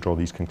allows you to draw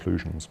these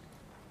conclusions.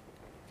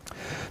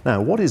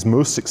 Now, what is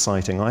most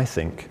exciting, I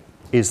think,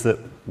 is that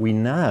we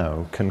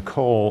now can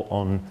call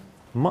on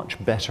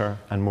much better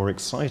and more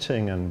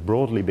exciting and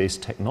broadly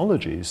based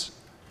technologies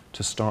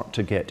to start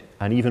to get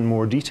an even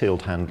more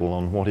detailed handle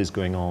on what is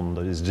going on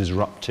that is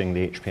disrupting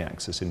the HP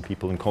axis in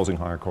people and causing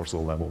higher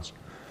cortisol levels.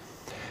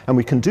 And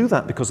we can do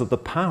that because of the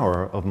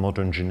power of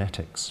modern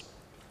genetics.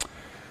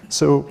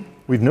 So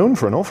we've known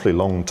for an awfully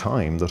long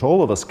time that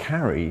all of us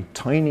carry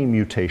tiny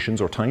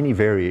mutations or tiny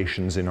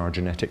variations in our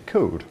genetic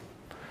code.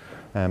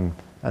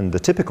 And the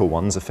typical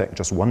ones affect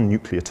just one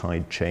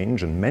nucleotide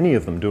change, and many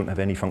of them don't have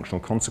any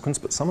functional consequence,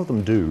 but some of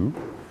them do.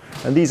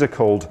 And these are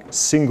called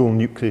single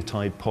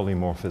nucleotide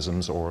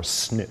polymorphisms, or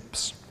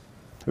SNPs.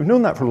 We've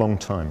known that for a long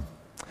time.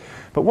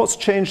 But what's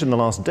changed in the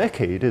last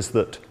decade is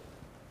that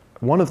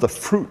one of the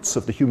fruits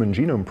of the Human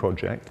Genome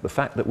Project, the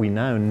fact that we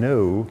now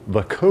know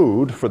the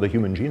code for the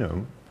human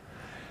genome,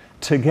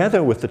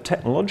 together with the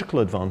technological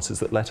advances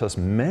that let us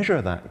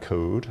measure that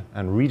code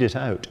and read it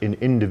out in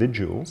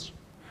individuals,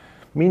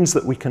 means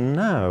that we can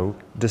now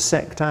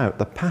dissect out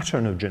the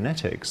pattern of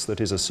genetics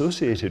that is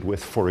associated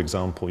with, for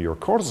example, your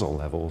cortisol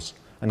levels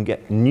and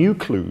get new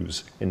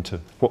clues into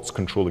what's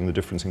controlling the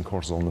difference in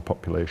cortisol in the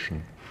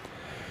population.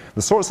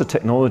 The sorts of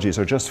technologies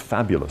are just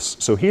fabulous.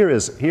 So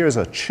here's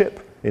a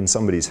chip in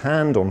somebody's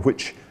hand on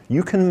which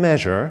you can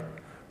measure,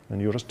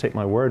 and you'll just take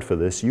my word for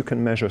this, you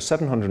can measure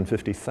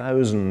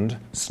 750,000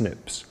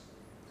 SNPs.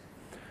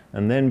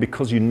 And then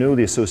because you know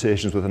the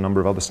associations with a number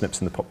of other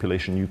SNPs in the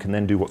population, you can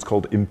then do what's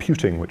called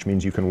imputing, which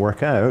means you can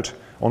work out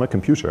on a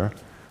computer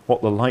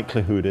what the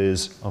likelihood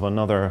is of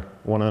another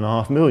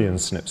 1.5 million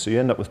SNPs. So you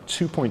end up with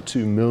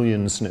 2.2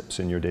 million SNPs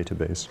in your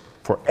database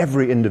for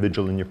every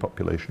individual in your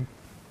population.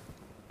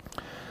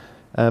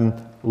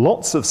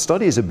 Lots of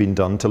studies have been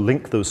done to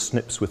link those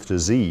SNPs with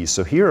disease.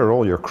 So here are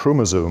all your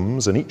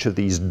chromosomes, and each of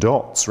these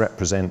dots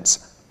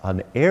represents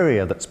an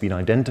area that's been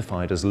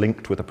identified as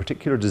linked with a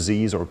particular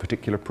disease or a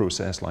particular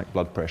process like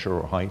blood pressure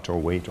or height or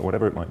weight or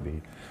whatever it might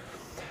be.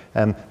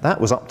 That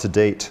was up to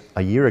date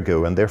a year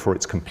ago, and therefore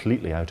it's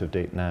completely out of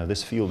date now.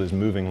 This field is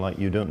moving like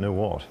you don't know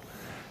what.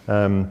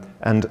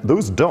 And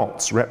those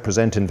dots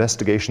represent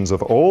investigations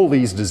of all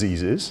these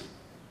diseases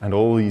and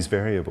all these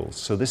variables.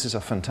 So this is a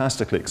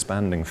fantastically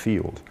expanding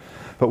field.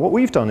 But what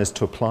we've done is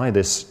to apply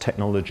this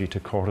technology to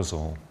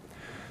cortisol.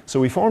 So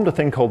we formed a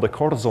thing called the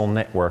Cortisol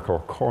Network, or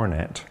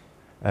CORNET,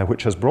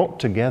 which has brought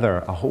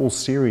together a whole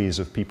series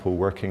of people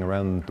working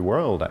around the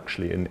world,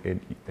 actually, in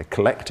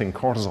collecting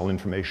cortisol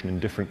information in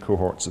different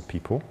cohorts of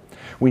people.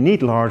 We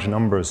need large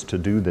numbers to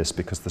do this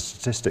because the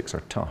statistics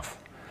are tough.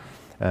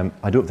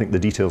 I don't think the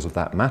details of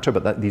that matter,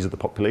 but these are the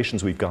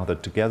populations we've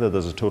gathered together.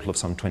 There's a total of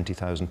some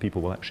 20,000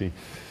 people, well, actually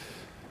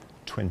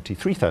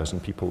 23,000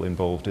 people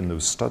involved in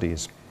those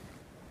studies.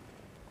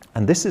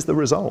 And this is the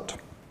result.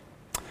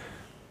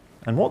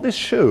 And what this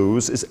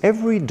shows is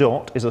every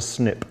dot is a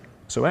SNP.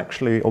 So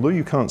actually, although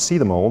you can't see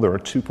them all, there are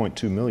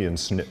 2.2 million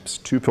SNPs,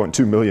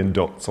 2.2 million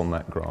dots on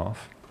that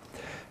graph.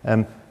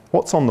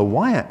 What's on the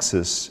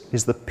y-axis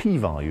is the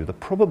p-value, the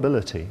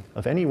probability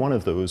of any one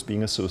of those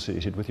being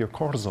associated with your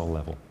cortisol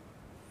level.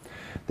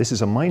 This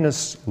is a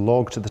minus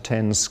log to the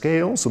 10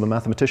 scale, so the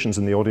mathematicians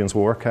in the audience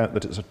will work out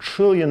that it's a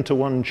 1,000,000,000 to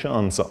 1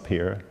 chance up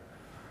here.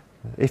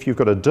 If you've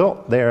got a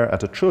dot there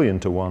at 1,000,000,000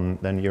 to 1,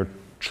 then you're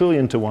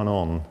 1,000,000,000 to 1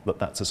 on that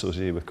that's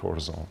associated with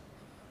cortisol.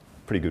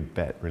 Pretty good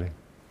bet, really.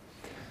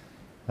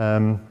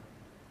 And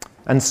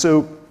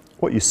so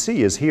what you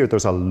see is here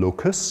there's a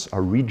locus,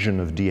 a region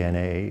of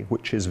DNA,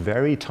 which is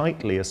very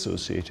tightly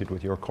associated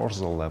with your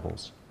cortisol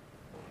levels.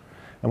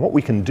 And what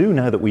we can do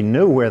now that we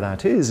know where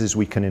that is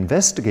we can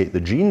investigate the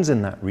genes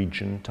in that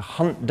region to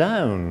hunt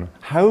down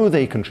how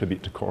they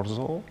contribute to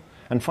cortisol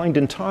and find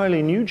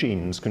entirely new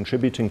genes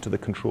contributing to the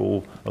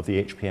control of the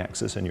HP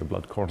axis and your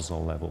blood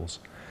cortisol levels.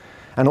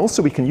 And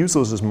also we can use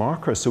those as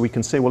markers, so we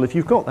can say, well, if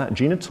you've got that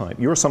genotype,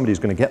 you're somebody who's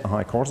going to get the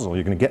high cortisol,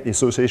 you're going to get the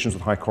associations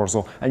with high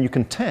cortisol, and you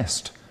can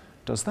test,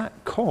 does that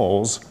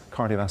cause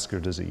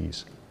cardiovascular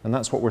disease? And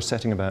that's what we're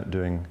setting about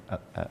doing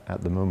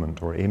at the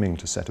moment, or aiming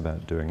to set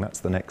about doing. That's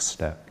the next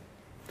step.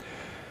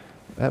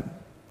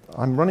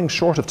 I'm running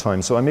short of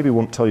time, so I maybe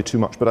won't tell you too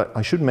much, but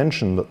I should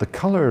mention that the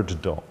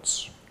colored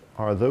dots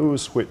are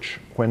those which,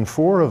 when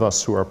 4 of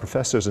us who are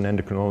professors in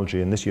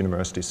endocrinology in this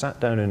university sat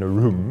down in a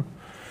room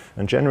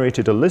and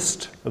generated a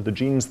list of the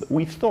genes that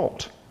we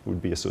thought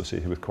would be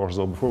associated with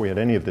cortisol before we had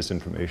any of this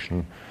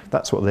information.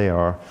 That's what they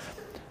are.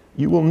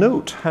 You will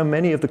note how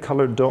many of the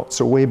colored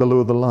dots are way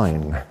below the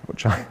line,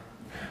 which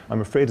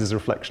I'm afraid is a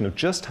reflection of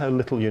just how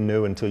little you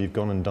know until you've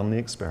gone and done the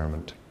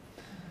experiment.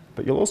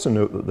 But you'll also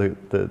note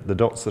that the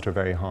dots that are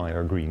very high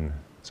are green.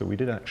 So we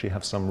did actually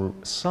have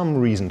some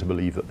reason to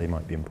believe that they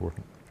might be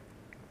important.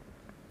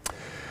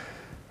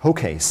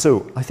 Okay,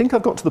 so I think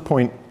I've got to the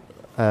point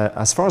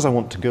as far as I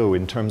want to go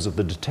in terms of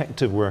the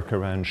detective work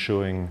around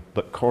showing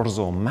that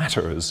cortisol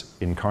matters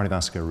in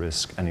cardiovascular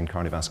risk and in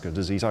cardiovascular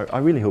disease. I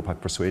really hope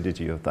I've persuaded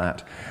you of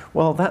that.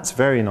 Well, that's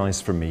very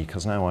nice for me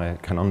because now I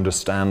can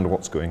understand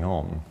what's going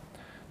on.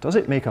 Does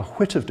it make a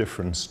whit of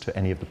difference to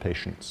any of the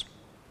patients?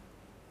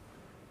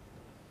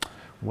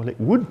 Well, it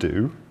would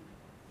do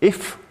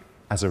if,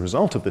 as a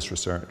result of this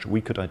research,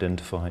 we could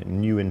identify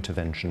new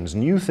interventions,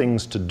 new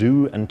things to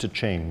do and to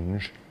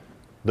change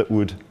that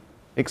would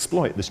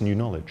exploit this new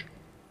knowledge.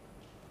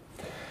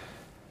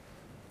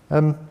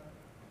 I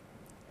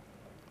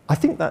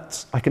think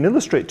that I can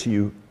illustrate to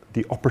you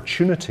the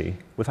opportunity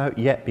without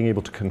yet being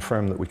able to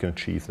confirm that we can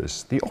achieve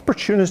this. The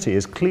opportunity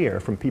is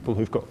clear from people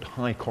who've got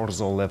high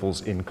cortisol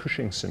levels in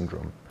Cushing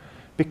syndrome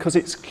because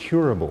it's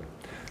curable.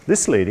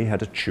 This lady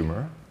had a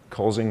tumor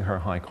causing her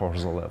high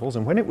cortisol levels,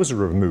 and when it was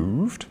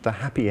removed, the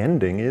happy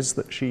ending is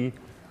that she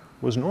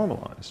was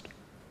normalized.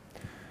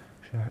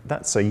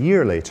 That's a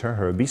year later.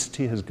 Her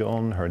obesity has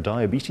gone, her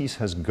diabetes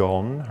has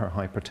gone, her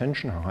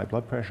hypertension, her high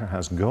blood pressure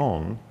has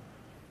gone,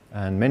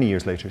 and many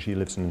years later she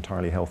lives an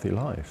entirely healthy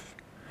life.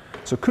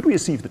 So could we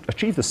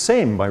achieve the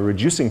same by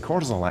reducing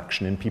cortisol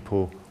action in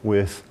people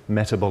with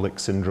metabolic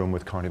syndrome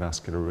with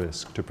cardiovascular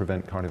risk to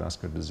prevent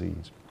cardiovascular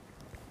disease?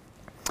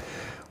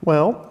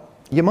 Well,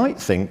 you might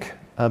think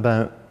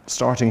about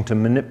starting to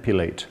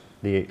manipulate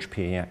the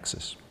HPA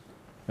axis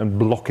and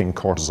blocking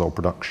cortisol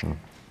production.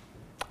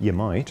 You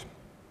might.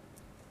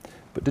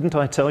 But didn't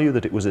I tell you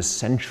that it was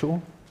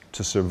essential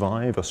to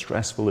survive a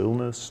stressful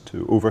illness,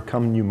 to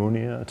overcome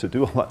pneumonia, to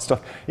do all that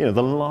stuff. You know,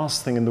 the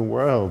last thing in the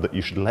world that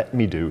you should let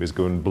me do is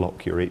go and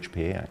block your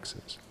HPA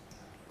axis.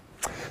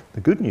 The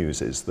good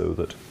news is, though,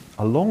 that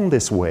along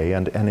this way,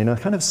 and in a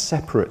kind of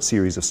separate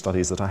series of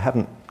studies that I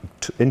haven't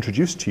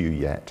introduced to you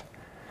yet,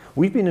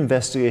 we've been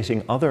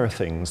investigating other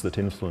things that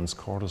influence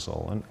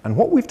cortisol. And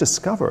what we've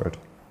discovered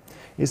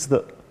is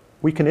that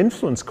we can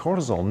influence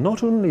cortisol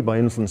not only by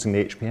influencing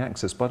the HPA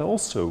axis, but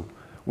also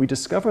we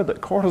discovered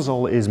that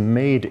cortisol is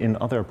made in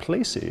other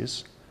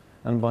places,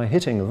 and by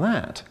hitting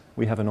that,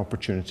 we have an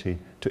opportunity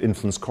to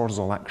influence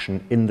cortisol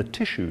action in the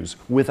tissues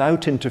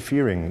without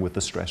interfering with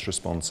the stress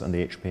response and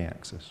the HPA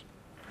axis.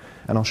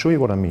 And I'll show you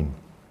what I mean.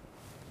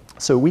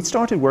 So we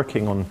started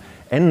working on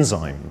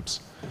enzymes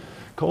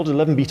called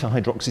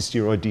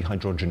 11-beta-hydroxysteroid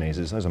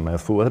dehydrogenases. There's a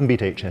mouthful,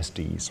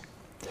 11-beta-HSDs.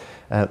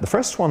 The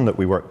first one that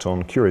we worked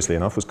on, curiously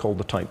enough, was called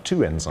the type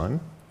 2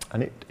 enzyme,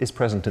 and it is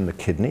present in the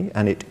kidney,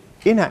 and it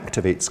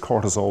inactivates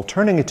cortisol,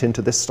 turning it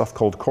into this stuff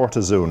called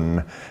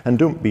cortisone. And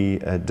don't be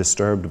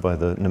disturbed by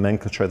the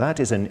nomenclature. That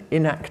is an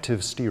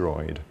inactive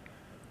steroid.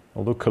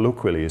 Although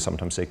colloquially you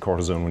sometimes say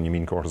cortisone when you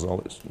mean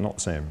cortisol, it's not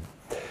the same.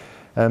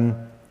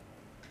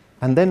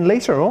 And then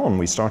later on,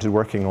 we started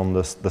working on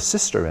the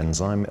sister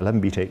enzyme,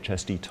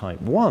 11-beta-HSD type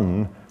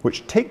 1,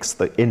 which takes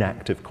the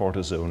inactive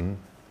cortisone,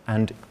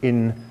 and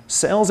in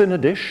cells in a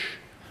dish,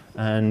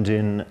 and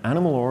in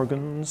animal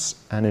organs,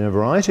 and in a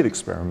variety of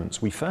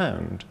experiments, we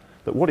found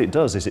that what it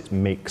does is it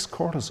makes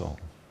cortisol.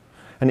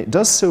 And it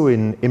does so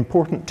in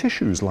important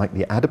tissues like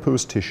the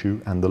adipose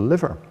tissue and the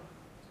liver.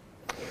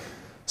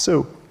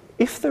 So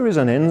if there is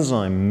an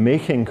enzyme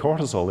making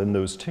cortisol in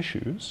those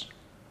tissues,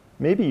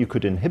 maybe you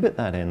could inhibit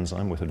that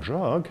enzyme with a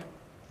drug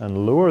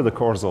and lower the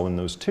cortisol in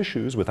those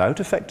tissues without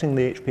affecting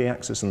the HPA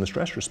axis and the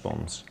stress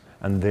response,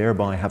 and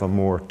thereby have a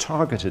more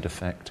targeted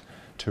effect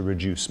to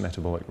reduce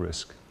metabolic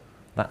risk.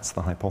 That's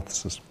the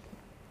hypothesis.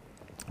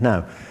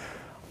 Now,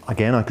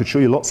 again, I could show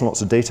you lots and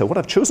lots of data. What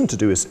I've chosen to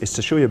do is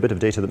to show you a bit of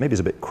data that maybe is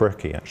a bit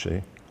quirky,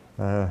 actually.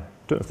 Don't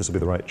know if this will be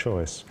the right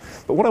choice.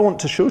 But what I want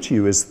to show to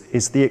you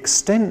is the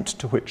extent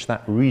to which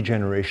that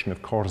regeneration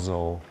of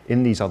cortisol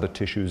in these other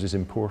tissues is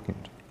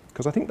important,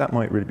 because I think that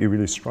might be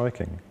really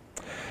striking.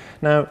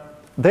 Now,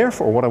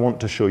 therefore, what I want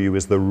to show you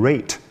is the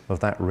rate of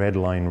that red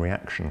line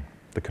reaction,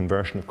 the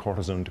conversion of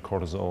cortisone to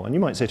cortisol. And you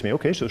might say to me,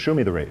 okay, so show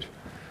me the rate.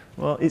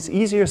 Well, it's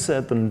easier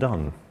said than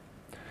done.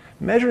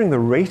 Measuring the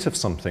rate of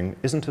something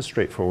isn't as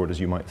straightforward as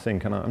you might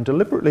think, and I'm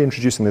deliberately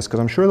introducing this because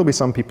I'm sure there'll be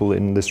some people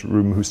in this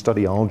room who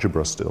study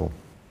algebra still,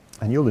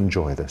 and you'll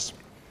enjoy this.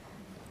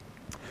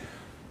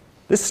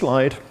 This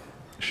slide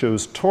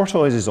shows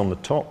tortoises on the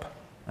top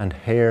and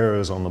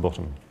hares on the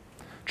bottom.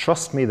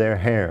 Trust me, they're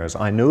hares.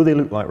 I know they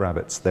look like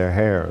rabbits, they're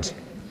hares.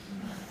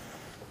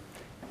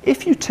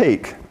 If you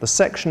take the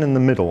section in the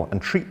middle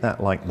and treat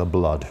that like the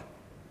blood,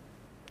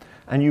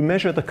 and you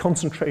measure the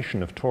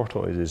concentration of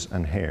tortoises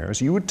and hares,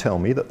 you would tell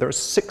me that there's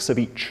 6 of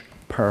each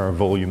per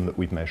volume that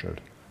we've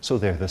measured. So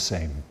they're the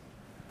same.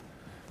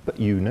 But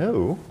you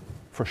know,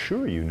 for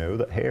sure you know,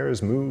 that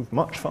hares move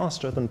much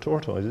faster than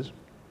tortoises.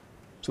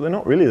 So they're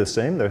not really the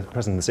same, they're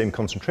present in the same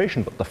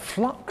concentration, but the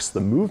flux, the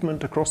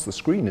movement across the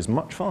screen is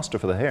much faster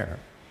for the hare.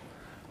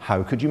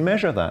 How could you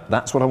measure that?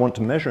 That's what I want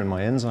to measure in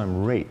my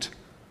enzyme rate.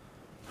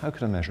 How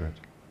could I measure it?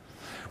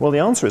 Well, the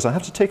answer is I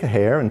have to take a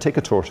hare and take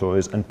a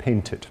tortoise and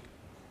paint it.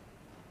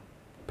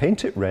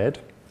 Paint it red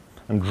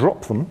and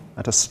drop them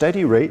at a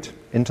steady rate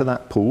into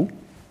that pool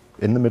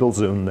in the middle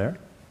zone there.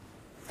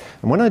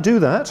 And when I do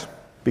that,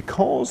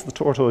 because the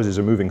tortoises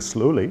are moving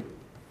slowly,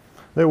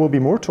 there will be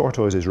more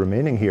tortoises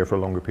remaining here for a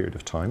longer period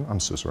of time. I'm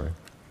so sorry.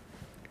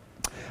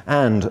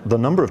 And the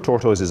number of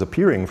tortoises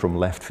appearing from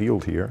left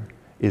field here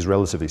is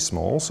relatively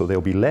small, so they'll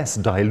be less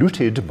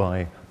diluted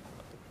by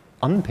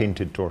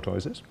unpainted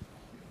tortoises.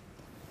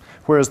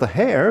 Whereas the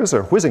hares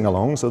are whizzing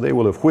along, so they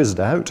will have whizzed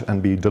out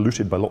and be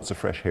diluted by lots of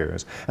fresh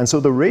hares. And so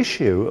the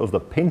ratio of the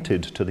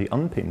painted to the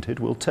unpainted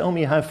will tell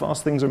me how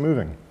fast things are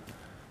moving.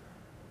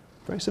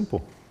 Very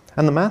simple.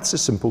 And the maths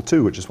is simple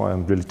too, which is why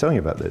I'm really telling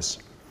you about this.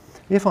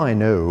 If I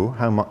know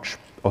how much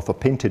of a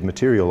painted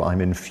material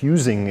I'm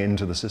infusing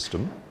into the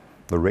system,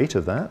 the rate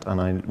of that, and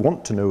I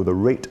want to know the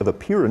rate of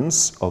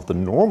appearance of the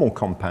normal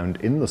compound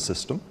in the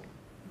system,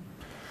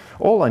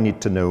 all I need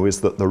to know is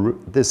that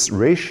this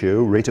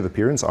ratio, rate of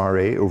appearance,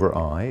 RA over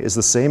I, is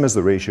the same as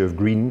the ratio of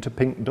green to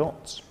pink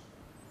dots.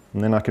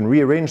 And then I can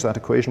rearrange that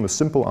equation with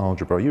simple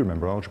algebra. You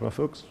remember algebra,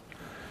 folks?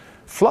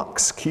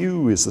 Flux,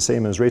 Q, is the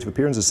same as rate of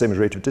appearance, is the same as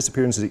rate of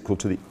disappearance, is equal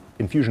to the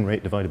infusion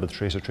rate divided by the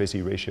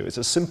tracer-tracee ratio. It's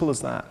as simple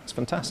as that. It's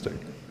fantastic.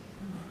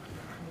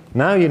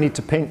 Now you need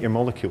to paint your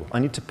molecule. I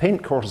need to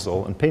paint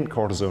cortisol and paint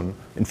cortisone,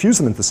 infuse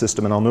them into the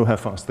system, and I'll know how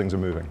fast things are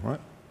moving, right?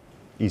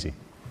 Easy.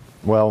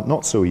 Well,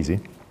 not so easy.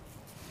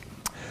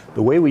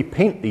 The way we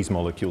paint these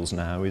molecules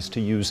now is to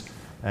use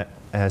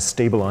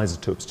stable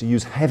isotopes, to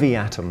use heavy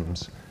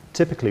atoms.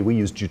 Typically, we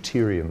use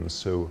deuteriums,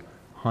 so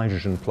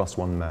hydrogen plus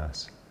 1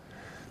 mass.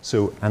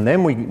 So, and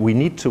then we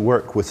need to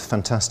work with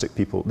fantastic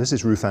people. This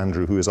is Ruth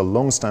Andrew, who is a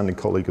long-standing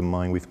colleague of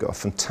mine. We've got a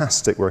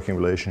fantastic working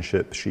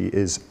relationship. She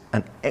is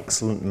an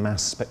excellent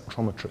mass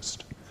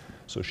spectrometrist.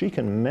 So she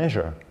can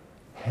measure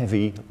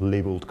heavy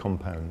labeled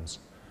compounds,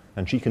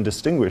 and she can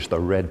distinguish the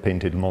red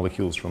painted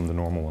molecules from the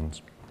normal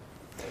ones.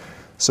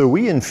 So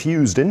we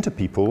infused into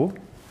people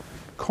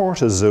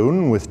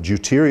cortisone with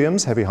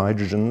deuteriums, heavy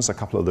hydrogens, a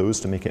couple of those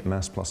to make it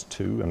mass plus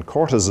 2, and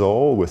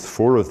cortisol with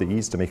 4 of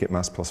these to make it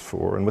mass plus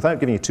 4. And without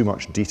giving you too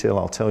much detail,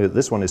 I'll tell you that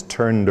this one is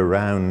turned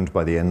around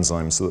by the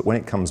enzyme so that when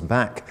it comes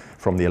back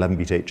from the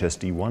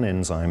 11-beta-HSD1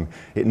 enzyme,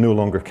 it no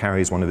longer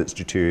carries one of its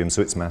deuteriums,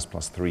 so it's mass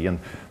plus 3. And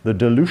the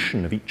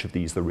dilution of each of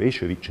these, the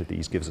ratio of each of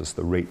these, gives us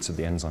the rates of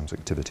the enzyme's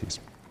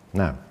activities.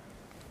 Now,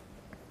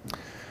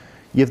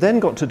 you've then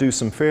got to do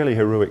some fairly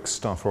heroic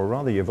stuff, or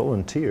rather your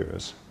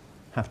volunteers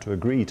have to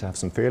agree to have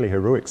some fairly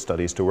heroic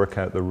studies to work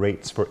out the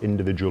rates for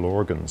individual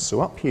organs.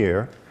 So up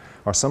here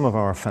are some of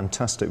our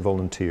fantastic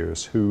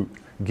volunteers who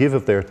give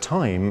of their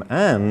time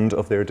and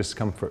of their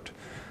discomfort.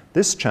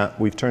 This chap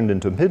we've turned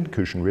into a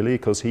pincushion really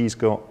because he's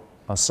got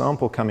a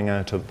sample coming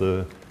out of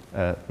the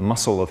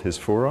muscle of his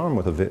forearm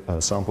with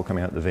a sample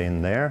coming out the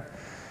vein there.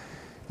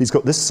 He's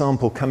got this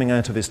sample coming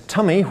out of his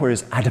tummy where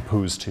his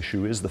adipose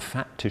tissue is, the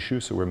fat tissue,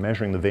 so we're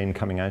measuring the vein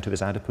coming out of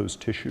his adipose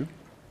tissue.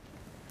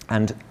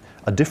 And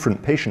a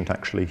different patient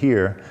actually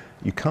here,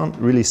 you can't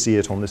really see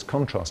it on this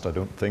contrast, I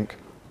don't think.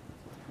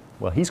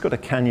 Well, he's got a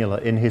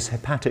cannula in his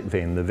hepatic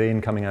vein, the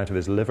vein coming out of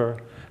his liver,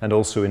 and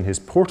also in his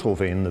portal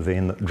vein, the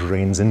vein that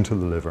drains into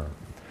the liver.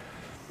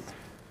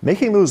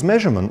 Making those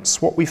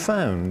measurements, what we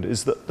found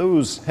is that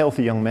those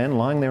healthy young men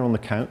lying there on the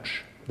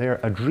couch, their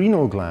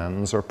adrenal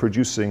glands are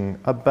producing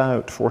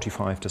about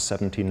 45 to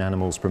 70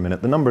 nanomoles per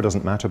minute. The number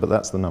doesn't matter, but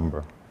that's the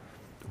number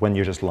when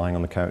you're just lying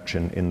on the couch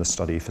in the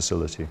study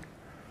facility.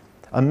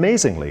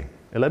 Amazingly,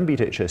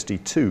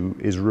 11-beta-HSD2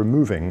 is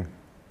removing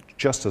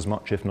just as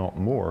much, if not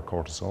more,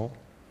 cortisol,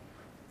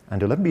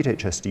 and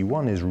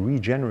 11-beta-HSD1 is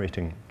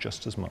regenerating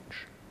just as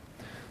much.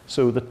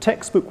 So the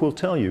textbook will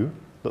tell you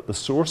that the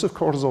source of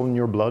cortisol in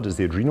your blood is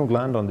the adrenal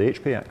gland on the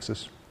HP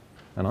axis,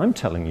 and I'm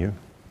telling you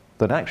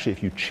that actually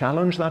if you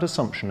challenge that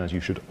assumption, as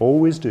you should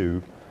always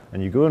do,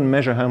 and you go and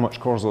measure how much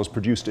cortisol is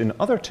produced in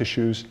other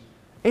tissues,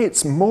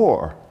 it's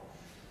more.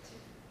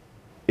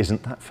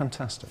 Isn't that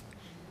fantastic?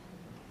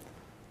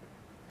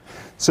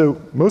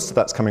 So most of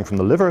that's coming from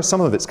the liver, some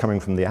of it's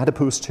coming from the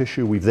adipose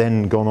tissue. We've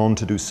then gone on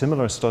to do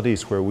similar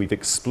studies where we've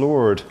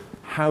explored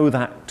how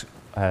that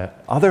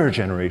other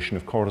generation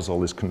of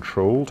cortisol is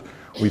controlled.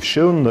 We've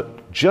shown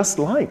that just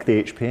like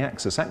the HP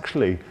axis,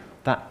 actually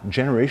that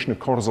generation of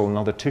cortisol in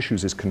other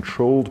tissues is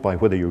controlled by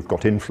whether you've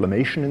got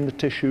inflammation in the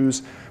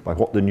tissues, by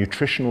what the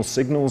nutritional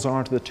signals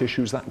are to the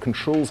tissues. That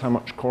controls how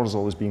much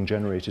cortisol is being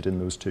generated in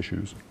those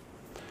tissues.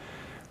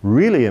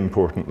 Really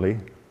importantly,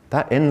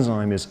 that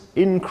enzyme is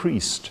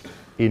increased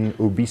in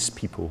obese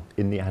people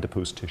in the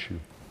adipose tissue,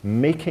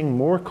 making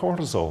more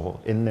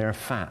cortisol in their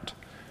fat.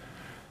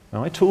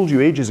 Now, I told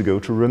you ages ago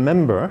to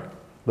remember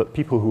that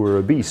people who were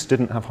obese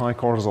didn't have high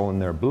cortisol in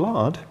their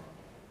blood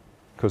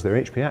because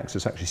their HP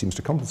axis actually seems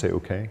to compensate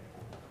okay,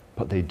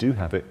 but they do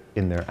have it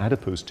in their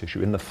adipose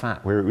tissue, in the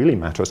fat, where it really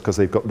matters because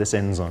they've got this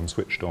enzyme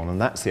switched on,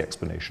 and that's the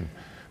explanation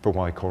for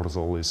why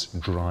cortisol is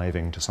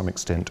driving, to some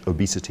extent,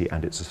 obesity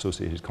and its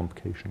associated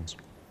complications.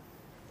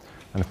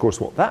 And of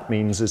course, what that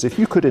means is if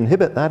you could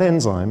inhibit that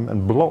enzyme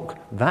and block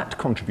that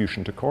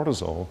contribution to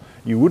cortisol,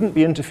 you wouldn't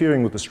be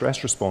interfering with the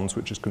stress response,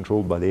 which is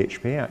controlled by the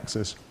HP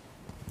axis,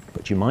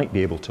 but you might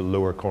be able to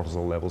lower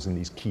cortisol levels in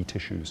these key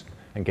tissues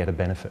and get a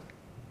benefit.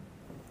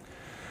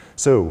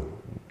 So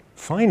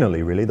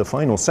finally, really, the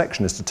final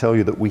section is to tell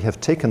you that we have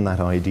taken that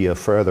idea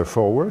further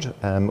forward.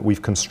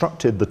 We've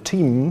constructed the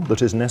team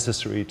that is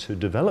necessary to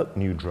develop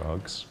new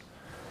drugs.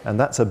 And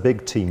that's a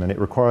big team, and it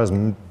requires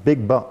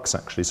big bucks,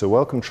 actually. So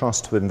Wellcome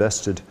Trust have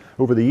invested,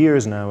 over the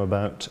years now,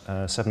 about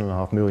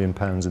 £7.5 million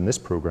in this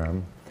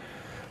program.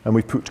 And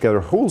we've put together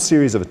a whole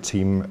series of a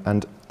team,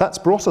 and that's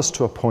brought us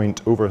to a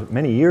point over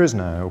many years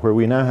now where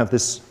we now have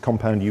this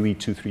compound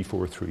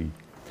UE2343.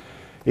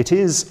 It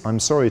is, I'm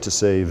sorry to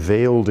say,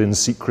 veiled in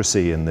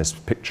secrecy in this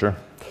picture.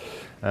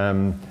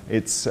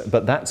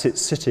 But that's it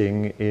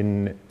sitting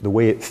in the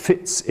way it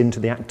fits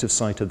into the active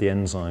site of the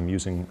enzyme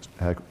using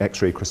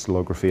X-ray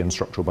crystallography and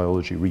structural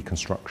biology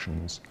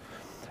reconstructions.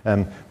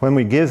 When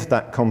we give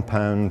that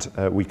compound,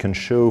 we can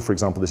show, for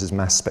example, this is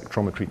mass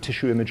spectrometry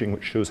tissue imaging,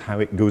 which shows how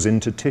it goes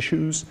into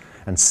tissues.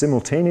 And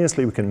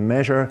simultaneously, we can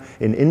measure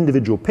in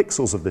individual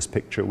pixels of this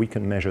picture, we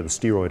can measure the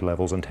steroid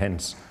levels and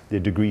hence the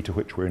degree to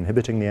which we're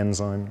inhibiting the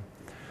enzyme.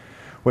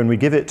 When we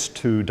give it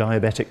to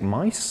diabetic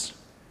mice,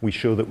 we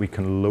show that we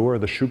can lower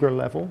the sugar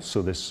level,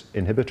 so this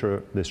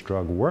inhibitor, this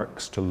drug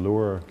works to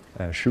lower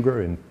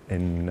sugar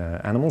in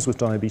animals with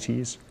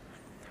diabetes.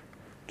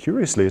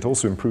 Curiously, it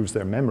also improves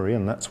their memory,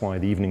 and that's why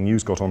the Evening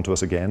News got onto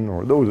us again,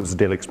 or though it was the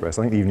Daily Express,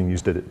 I think the Evening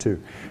News did it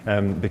too,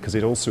 because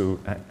it also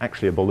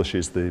actually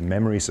abolishes the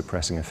memory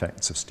suppressing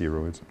effects of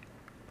steroids.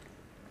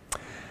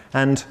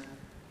 And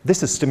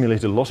This has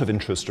stimulated a lot of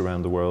interest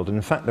around the world, and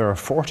in fact there are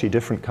 40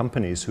 different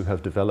companies who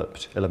have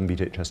developed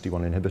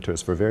 11-beta-HSD1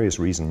 inhibitors for various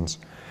reasons.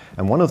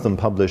 And one of them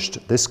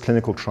published this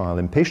clinical trial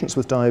in patients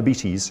with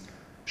diabetes,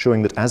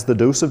 showing that as the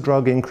dose of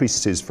drug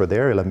increases for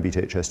their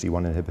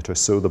 11-beta-HSD1 inhibitor,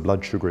 so the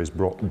blood sugar is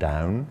brought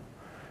down,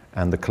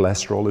 and the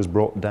cholesterol is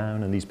brought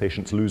down, and these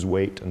patients lose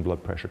weight and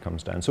blood pressure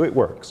comes down. So it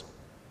works.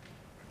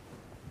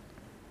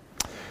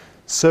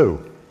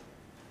 So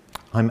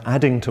I'm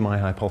adding to my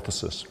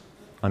hypothesis.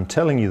 I'm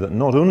telling you that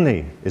not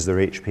only is there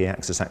HPA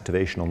axis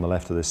activation on the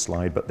left of this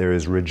slide, but there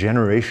is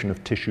regeneration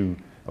of tissue,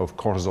 of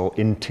cortisol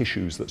in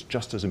tissues that's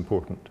just as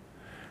important.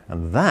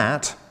 And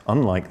that,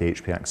 unlike the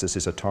HPA axis,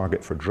 is a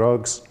target for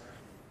drugs,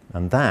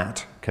 and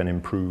that can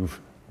improve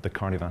the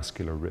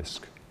cardiovascular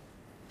risk.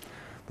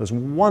 There's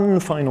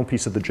one final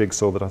piece of the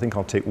jigsaw that I think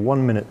I'll take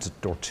 1 minute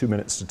or 2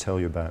 minutes to tell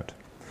you about.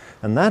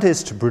 And that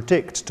is to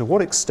predict to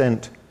what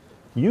extent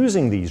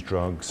using these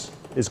drugs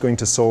is going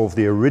to solve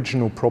the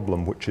original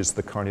problem, which is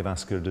the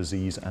cardiovascular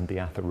disease and the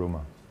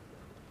atheroma.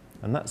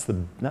 And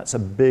that's a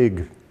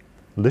big,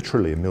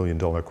 literally $1 million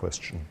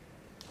question.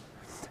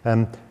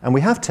 And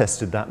we have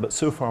tested that, but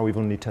so far we've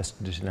only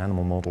tested it in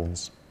animal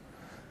models.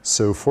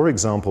 So for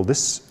example,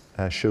 this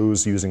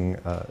shows using,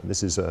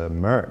 this is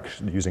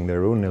Merck using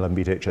their own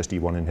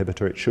 11-beta-HSD1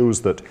 inhibitor. It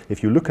shows that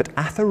if you look at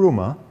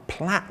atheroma,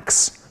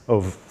 plaques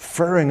of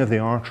furring of the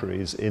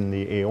arteries in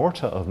the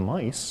aorta of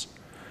mice,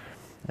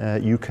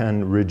 you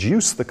can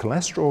reduce the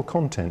cholesterol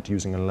content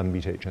using an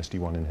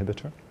 11-beta-HSD1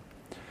 inhibitor.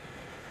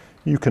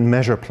 You can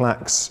measure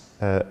plaques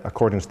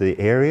according to the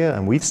area,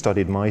 and we've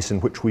studied mice in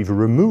which we've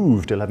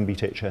removed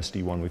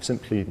 11-beta-HSD1. We've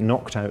simply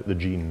knocked out the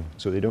gene,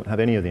 so they don't have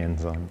any of the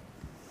enzyme.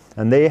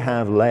 And they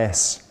have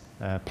less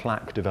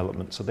plaque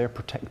development, so they're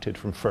protected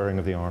from furring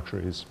of the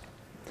arteries.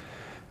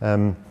 I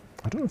don't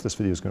know if this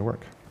video is going to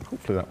work.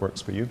 Hopefully that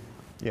works for you.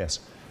 Yes.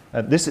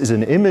 This is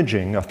an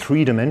imaging, a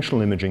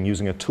three-dimensional imaging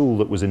using a tool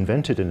that was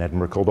invented in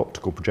Edinburgh called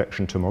optical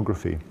projection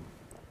tomography,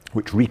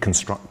 which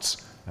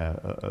reconstructs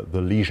the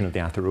lesion of the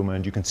atheroma.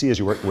 And you can see as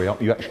you work your way up,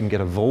 you actually can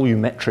get a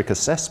volumetric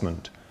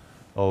assessment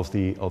of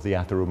the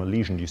atheroma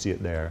lesion. Do you see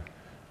it there?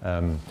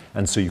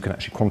 And so you can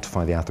actually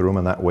quantify the atheroma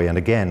in that way. And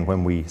again,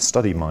 when we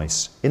study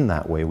mice in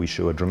that way, we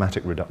show a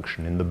dramatic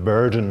reduction in the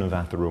burden of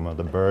atheroma,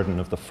 the burden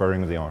of the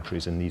furring of the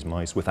arteries in these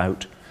mice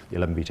without the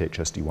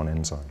 11-beta-HSD1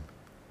 enzyme.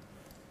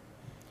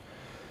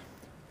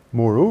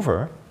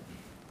 Moreover,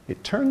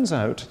 it turns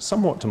out,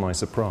 somewhat to my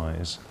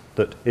surprise,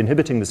 that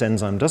inhibiting this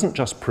enzyme doesn't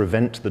just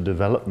prevent the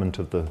development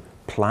of the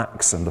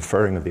plaques and the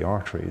furring of the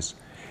arteries,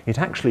 it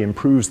actually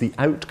improves the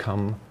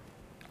outcome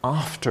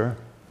after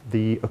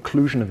the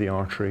occlusion of the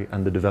artery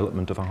and the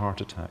development of a heart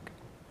attack.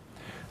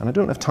 And I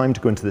don't have time to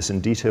go into this in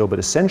detail, but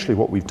essentially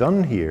what we've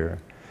done here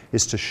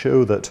is to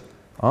show that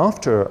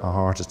after a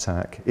heart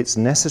attack, it's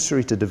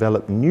necessary to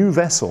develop new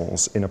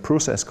vessels in a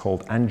process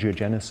called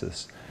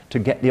angiogenesis to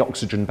get the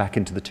oxygen back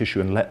into the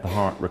tissue and let the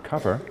heart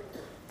recover.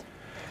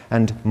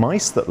 And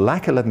mice that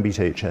lack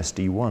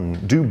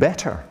 11-beta-HSD1 do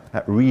better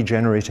at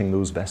regenerating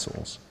those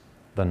vessels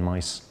than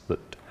mice that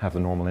have the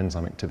normal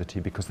enzyme activity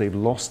because they've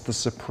lost the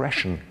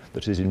suppression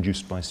that is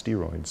induced by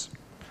steroids.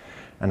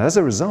 And as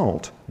a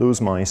result,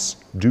 those mice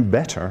do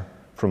better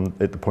from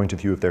at the point of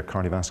view of their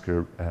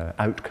cardiovascular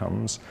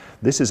outcomes.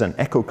 This is an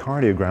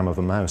echocardiogram of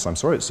a mouse. I'm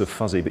sorry it's so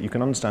fuzzy, but you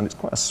can understand it's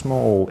quite a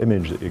small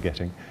image that you're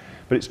getting.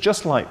 But it's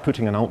just like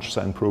putting an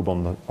ultrasound probe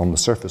on the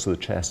surface of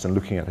the chest and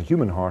looking at a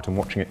human heart and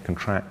watching it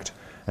contract.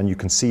 And you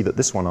can see that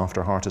this one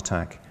after heart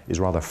attack is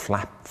rather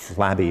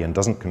flabby and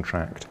doesn't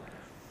contract.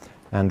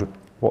 And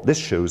what this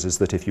shows is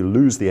that if you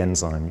lose the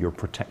enzyme, you're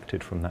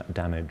protected from that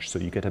damage, so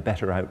you get a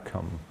better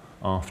outcome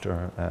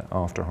after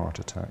heart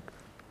attack.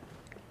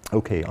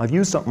 Okay, I've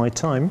used up my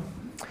time.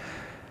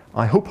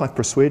 I hope I've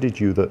persuaded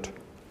you that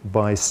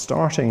by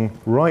starting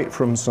right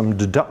from some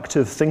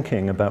deductive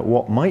thinking about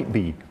what might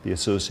be the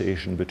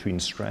association between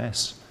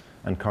stress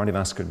and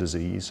cardiovascular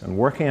disease, and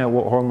working out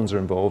what hormones are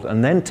involved,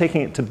 and then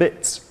taking it to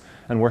bits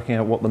and working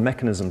out what the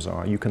mechanisms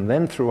are, you can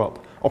then throw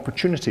up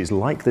opportunities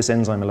like this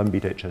enzyme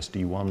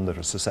 11-beta-HSD1 that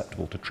are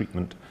susceptible to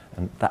treatment,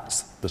 and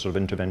that's the sort of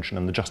intervention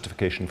and the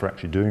justification for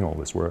actually doing all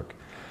this work.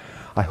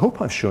 I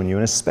hope I've shown you,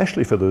 and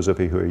especially for those of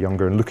you who are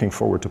younger and looking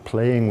forward to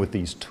playing with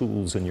these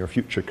tools in your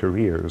future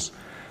careers,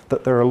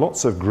 that there are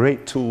lots of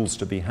great tools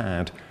to be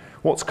had.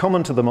 What's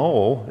common to them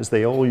all is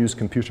they all use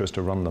computers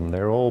to run them.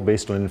 They're all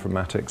based on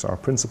informatics. Our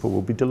principal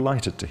will be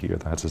delighted to hear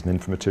that as an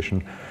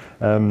informatician.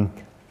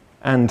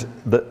 And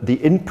the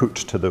input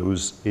to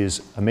those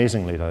is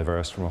amazingly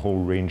diverse from a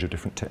whole range of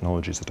different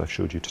technologies that I've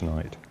showed you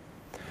tonight.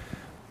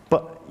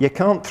 But you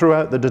can't throw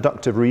out the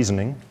deductive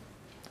reasoning.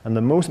 And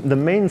the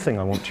main thing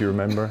I want you to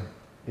remember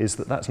is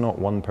that that's not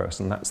one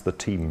person, that's the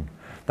team.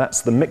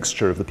 That's the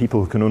mixture of the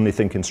people who can only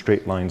think in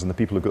straight lines and the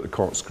people who've got the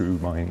corkscrew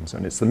minds.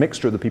 And it's the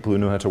mixture of the people who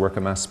know how to work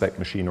a mass spec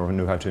machine or who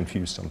know how to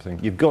infuse something.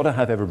 You've got to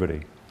have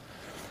everybody.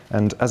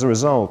 And as a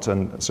result,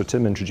 and Sir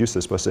Tim introduced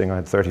this by saying I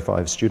had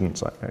 35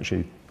 students,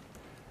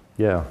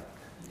 yeah,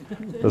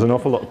 there's an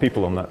awful lot of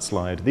people on that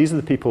slide. These are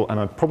the people, and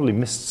I've probably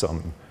missed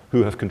some,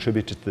 who have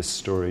contributed to this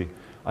story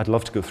I'd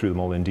love to go through them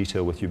all in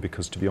detail with you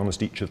because, to be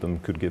honest, each of them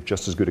could give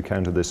just as good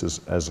account of this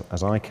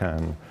as I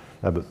can.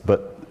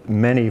 But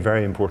many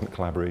very important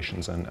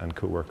collaborations and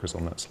co-workers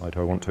on that slide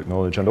who I want to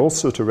acknowledge, and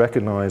also to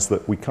recognize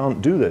that we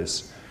can't do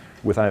this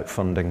without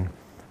funding.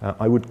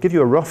 I would give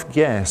you a rough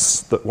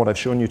guess that what I've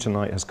shown you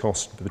tonight has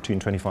cost between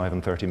 25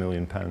 and 30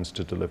 million pounds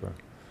to deliver,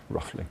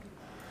 roughly.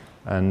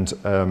 And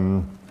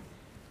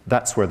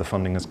that's where the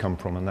funding has come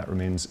from, and that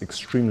remains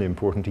extremely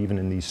important even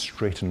in these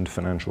straitened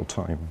financial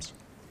times.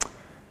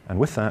 And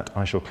with that,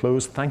 I shall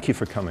close. Thank you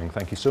for coming.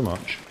 Thank you so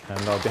much. And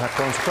I'll be happy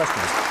to answer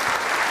questions.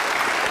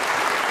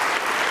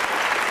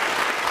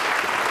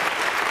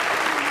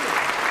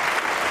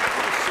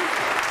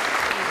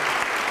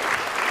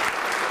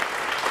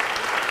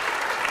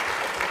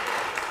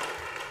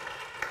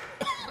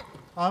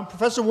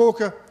 Professor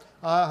Walker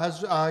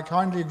has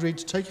kindly agreed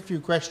to take a few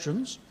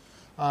questions.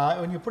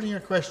 When you're putting your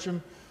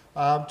question,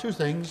 two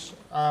things.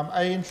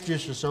 A,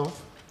 introduce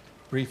yourself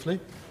briefly,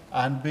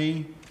 and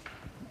B,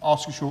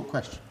 ask a short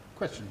question.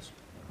 Questions?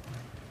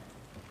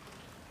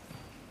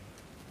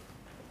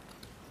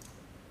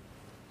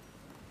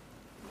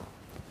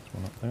 There's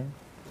one up there.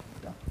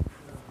 Yeah.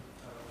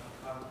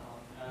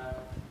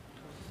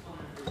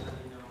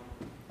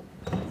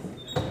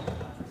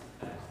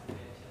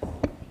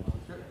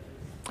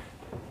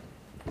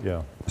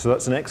 Yeah, so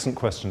that's an excellent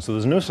question. So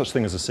there's no such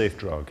thing as a safe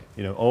drug.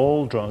 You know,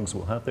 all drugs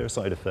will have their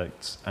side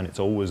effects, and it's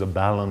always a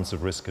balance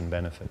of risk and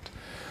benefit.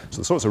 So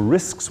the sorts of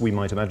risks we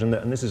might imagine,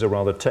 and this is a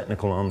rather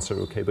technical answer,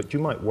 okay, but you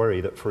might worry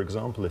that, for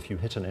example, if you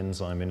hit an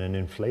enzyme in an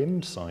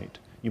inflamed site,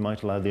 you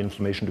might allow the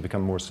inflammation to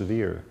become more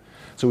severe.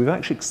 So we've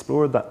actually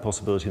explored that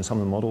possibility in some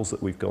of the models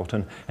that we've got,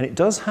 and it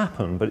does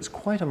happen, but it's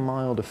quite a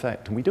mild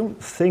effect, and we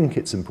don't think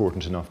it's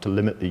important enough to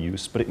limit the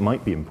use, but it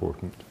might be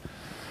important.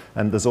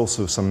 And there's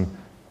also some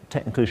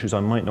technical issues I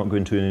might not go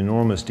into in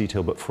enormous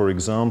detail, but for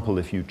example,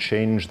 if you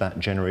change that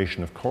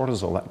generation of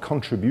cortisol, that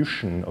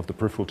contribution of the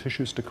peripheral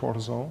tissues to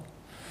cortisol,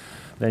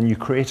 then you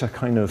create a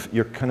kind of,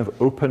 you're kind of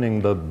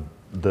opening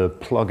the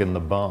plug in the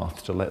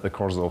bath to let the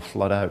cortisol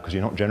flood out because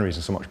you're not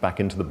generating so much back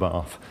into the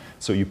bath.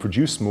 So you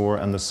produce more,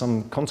 and there's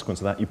some consequence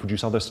of that. You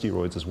produce other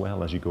steroids as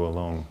well as you go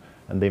along,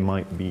 and they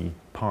might be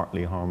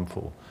partly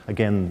harmful.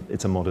 Again,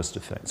 it's a modest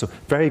effect. So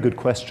very good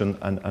question,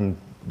 and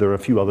there are a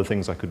few other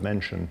things I could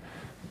mention.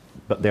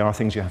 But there are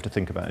things you have to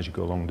think about as you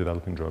go along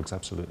developing drugs,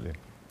 absolutely.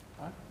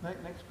 All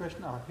right, next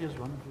question. Here's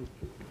one.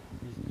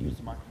 Use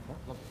the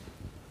microphone.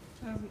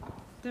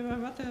 There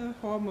are other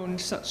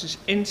hormones such as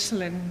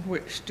insulin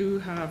which do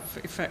have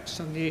effects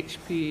on the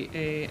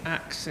HPA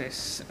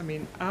axis. I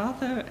mean, are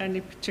there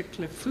any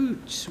particular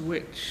foods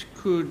which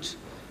could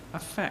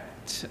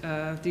affect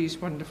these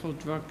wonderful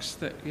drugs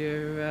that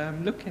you're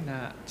looking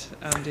at?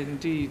 And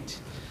indeed,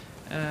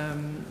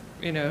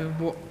 you know,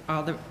 what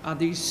are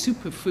these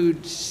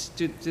superfoods?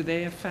 Do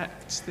they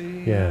affect the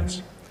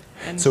yes.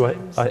 enzymes so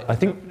I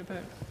think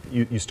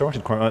you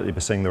started quite rightly by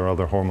saying there are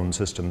other hormone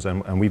systems,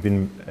 and we've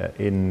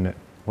been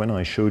when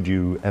I showed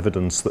you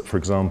evidence that, for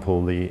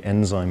example, the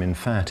enzyme in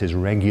fat is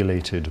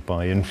regulated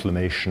by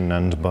inflammation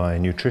and by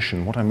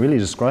nutrition, what I'm really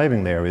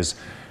describing there is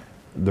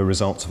the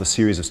results of a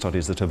series of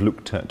studies that have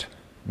looked at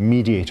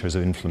mediators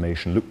of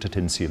inflammation, looked at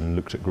insulin,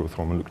 looked at growth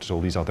hormone, looked at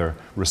all these other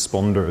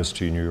responders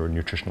to your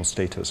nutritional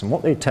status. And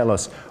what they tell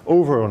us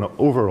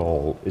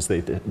overall is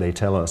they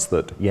tell us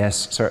that,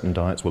 yes, certain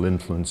diets will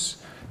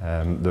influence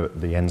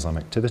the enzyme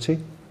activity,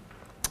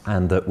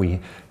 and that we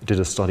did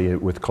a study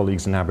with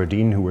colleagues in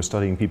Aberdeen who were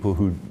studying people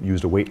who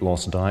used a weight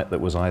loss diet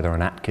that was either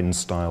an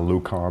Atkins-style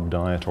low-carb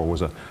diet or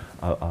was a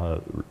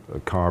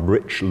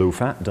carb-rich,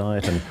 low-fat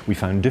diet, and we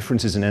found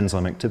differences in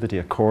enzyme activity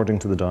according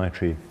to the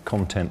dietary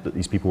content that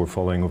these people were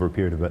following over a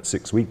period of about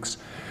 6 weeks.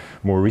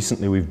 More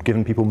recently, we've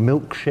given people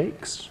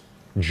milkshakes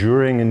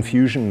during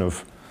infusion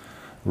of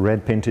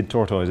red-painted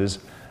tortoises,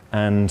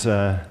 and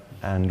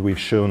we've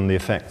shown the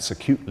effects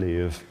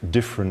acutely of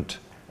different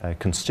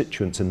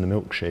constituents in the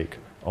milkshake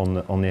on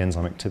the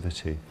enzyme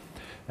activity.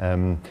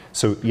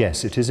 So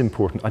yes, it is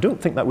important. I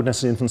don't think that would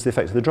necessarily influence the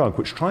effect of the drug,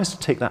 which tries to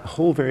take that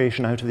whole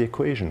variation out of the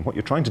equation. What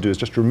you're trying to do is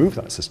just remove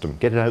that system,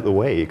 get it out of the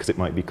way, because it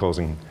might be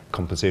causing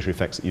compensatory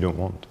effects that you don't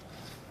want.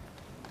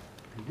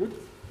 Very good.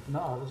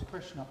 No, there's a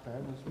question up there.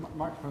 There's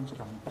microphones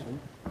coming too.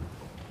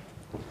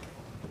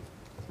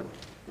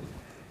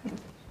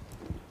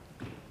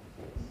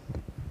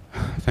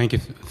 Thank you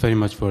very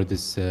much for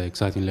this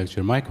exciting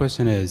lecture. My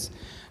question is,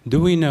 do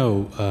we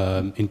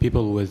know in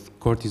people with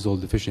cortisol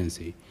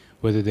deficiency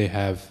whether they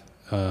have,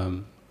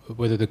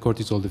 whether the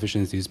cortisol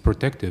deficiency is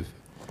protective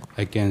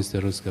against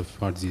the risk of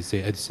heart disease,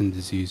 say Addison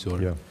disease or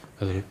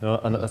other?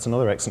 And that's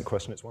another excellent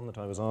question. It's one that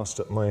I was asked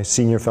at my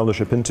senior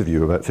fellowship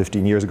interview about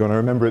 15 years ago, and I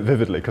remember it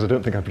vividly because I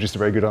don't think I produced a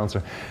very good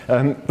answer.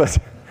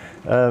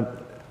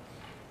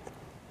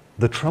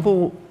 The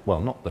trouble,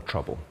 well, not the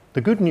trouble.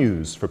 The good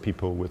news for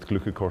people with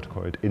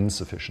glucocorticoid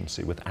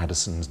insufficiency, with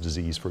Addison's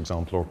disease, for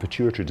example, or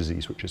pituitary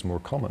disease, which is more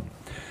common,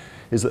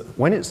 is that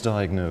when it's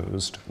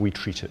diagnosed, we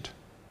treat it.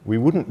 We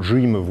wouldn't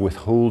dream of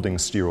withholding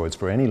steroids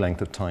for any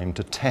length of time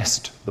to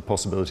test the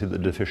possibility that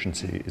the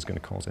deficiency is going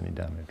to cause any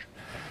damage.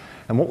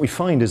 And what we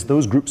find is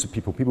those groups of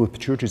people, people with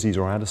pituitary disease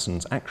or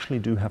Addison's, actually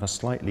do have a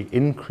slightly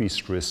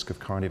increased risk of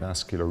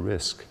cardiovascular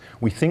risk.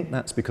 We think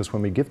that's because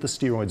when we give the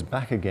steroids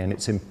back again,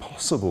 it's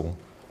impossible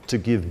to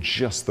give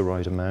just the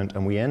right amount,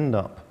 and we end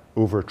up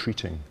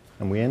over-treating.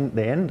 And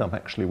they end up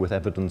actually with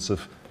evidence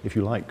of, if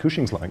you like,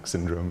 Cushing's-like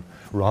syndrome,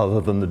 rather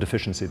than the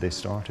deficiency they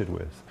started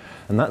with.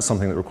 And that's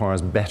something that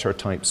requires better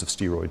types of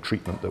steroid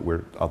treatment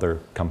that other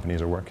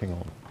companies are working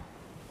on.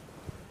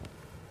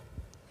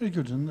 Very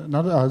good. And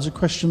another, there's a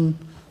question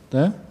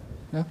there.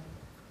 Yeah.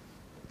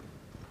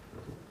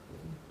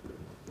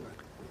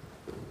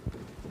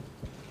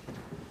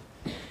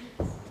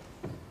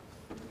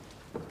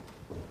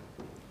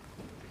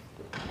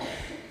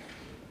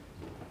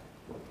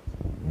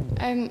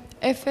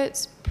 If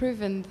it's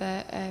proven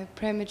that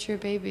premature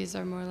babies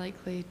are more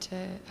likely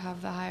to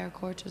have the higher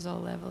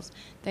cortisol levels,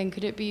 then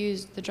could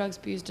the drugs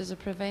be used as a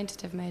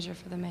preventative measure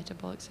for the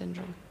metabolic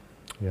syndrome?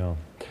 Yeah.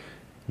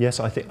 Yes,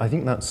 I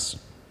think that's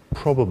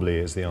probably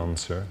is the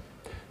answer.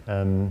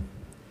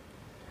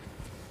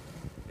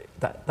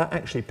 That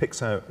actually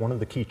picks out one of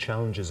the key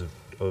challenges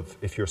of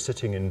if you're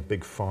sitting in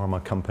big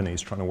pharma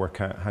companies trying to work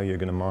out how you're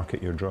going to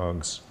market your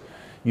drugs.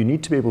 You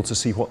need to be able to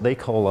see what they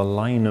call a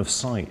line of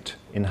sight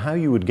in how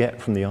you would get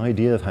from the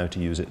idea of how to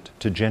use it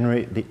to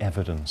generate the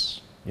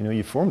evidence. You know,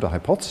 you formed a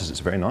hypothesis,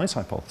 it's a very nice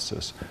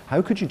hypothesis.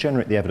 How could you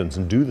generate the evidence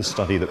and do the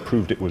study that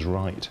proved it was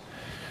right?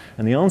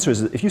 And the answer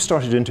is that if you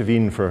started to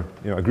intervene for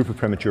a group of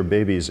premature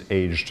babies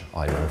aged,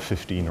 I don't know,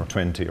 15 or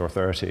 20 or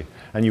 30,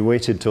 and you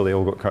waited till they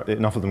all got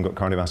enough of them got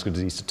cardiovascular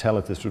disease to tell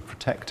if this was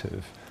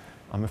protective,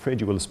 I'm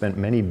afraid you will have spent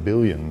many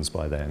billions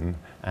by then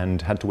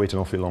and had to wait an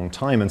awfully long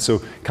time. And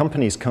so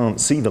companies can't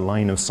see the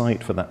line of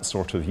sight for that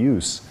sort of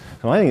use.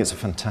 So I think it's a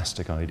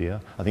fantastic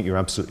idea. I think you're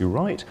absolutely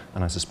right,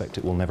 and I suspect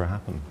it will never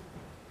happen.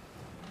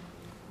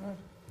 Right.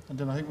 And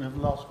then I think we have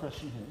the last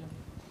question here.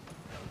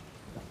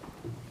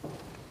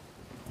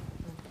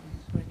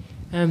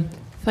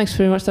 Thanks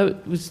very much.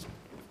 That was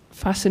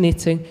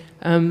fascinating.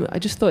 I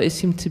just thought it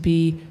seemed to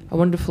be a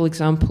wonderful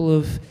example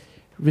of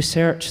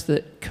research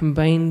that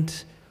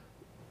combined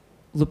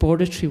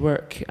laboratory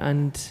work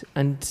and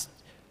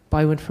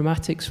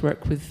bioinformatics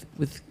work with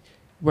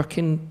work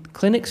in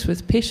clinics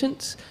with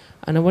patients.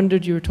 And I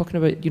wondered, you were talking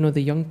about,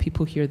 the young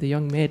people here, the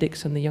young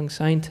medics and the young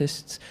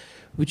scientists.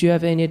 Would you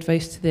have any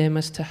advice to them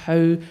as to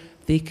how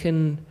they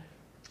can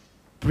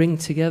bring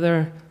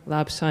together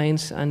lab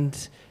science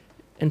and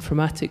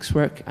informatics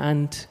work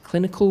and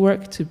clinical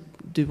work to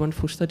do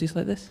wonderful studies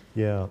like this?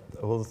 Yeah,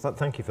 well,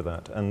 thank you for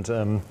that.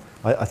 And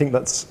I think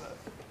that's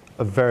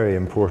a very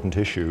important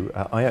issue.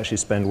 I actually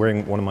spend,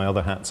 wearing one of my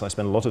other hats, I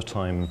spend a lot of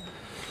time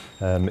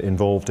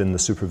involved in the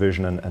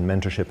supervision and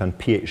mentorship and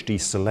PhD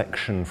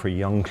selection for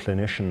young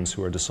clinicians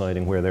who are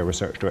deciding where their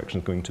research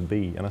direction is going to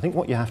be. And I think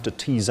what you have to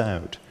tease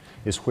out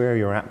is where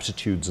your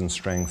aptitudes and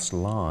strengths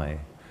lie.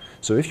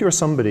 So if you're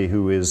somebody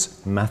who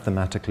is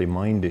mathematically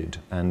minded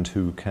and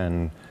who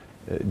can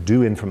do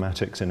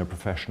informatics in a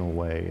professional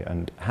way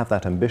and have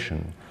that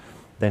ambition,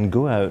 then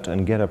go out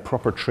and get a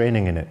proper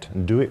training in it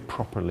and do it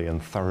properly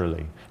and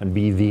thoroughly and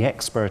be the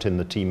expert in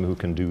the team who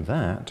can do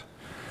that.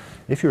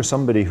 If you're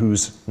somebody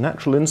whose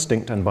natural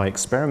instinct and by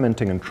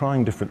experimenting and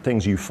trying different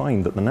things, you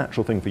find that the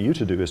natural thing for you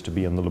to do is to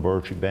be on the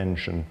laboratory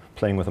bench and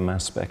playing with a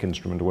mass spec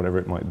instrument or whatever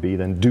it might be,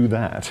 then do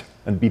that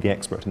and be the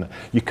expert in that.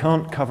 You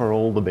can't cover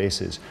all the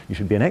bases. You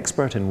should be an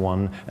expert in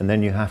one, and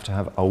then you have to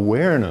have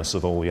awareness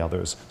of all the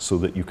others so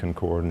that you can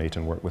coordinate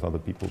and work with other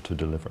people to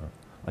deliver.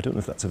 I don't know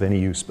if that's of any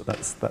use, but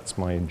that's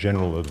my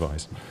general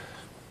advice.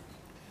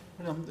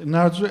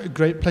 Now it's a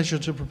great pleasure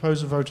to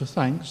propose a vote of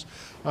thanks.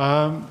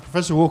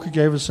 Professor Walker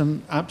gave us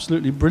an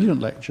absolutely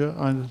brilliant lecture.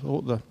 I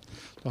thought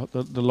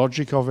the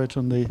logic of it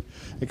and the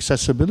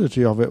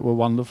accessibility of it were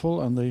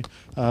wonderful, and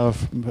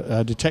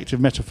the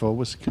detective metaphor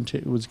was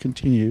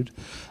continued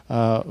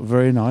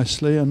very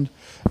nicely. And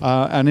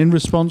in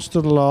response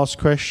to the last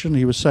question,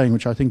 he was saying,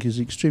 which I think is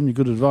extremely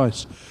good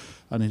advice,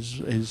 and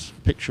his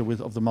picture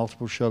of the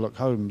multiple Sherlock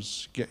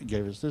Holmes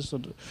gave us this,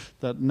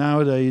 that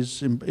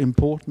nowadays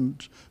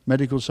important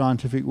medical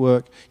scientific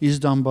work is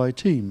done by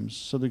teams.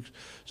 So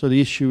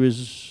the issue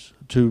is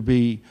to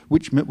be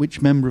which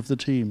member of the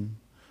team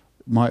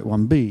might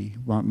one be?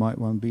 Might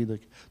one be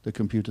the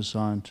computer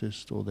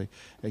scientist or the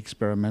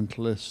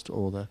experimentalist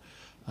or the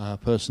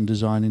person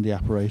designing the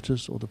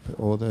apparatus or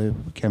the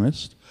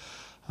chemist?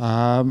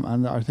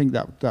 And I think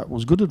that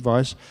was good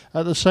advice.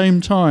 At the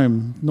same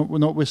time,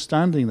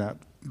 notwithstanding that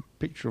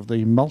picture of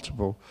the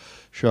multiple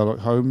Sherlock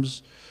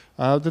Holmes,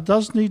 there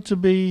does need to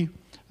be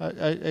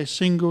a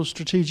single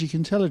strategic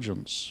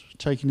intelligence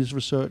taking his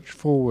research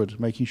forward,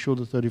 making sure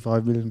the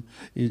 35 million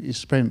is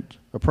spent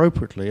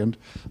appropriately. And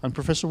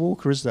Professor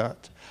Walker is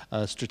that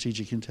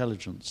strategic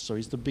intelligence. So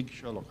he's the big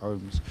Sherlock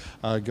Holmes,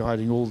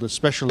 guiding all the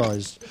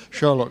specialized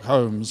Sherlock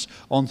Holmes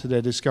onto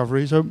their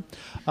discovery. So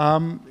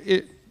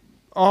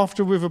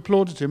after we've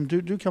applauded him,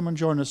 do come and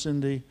join us in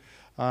the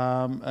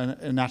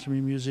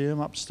Anatomy Museum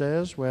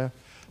upstairs, where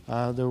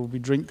There will be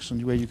drinks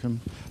and where you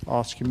can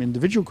ask him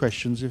individual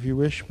questions if you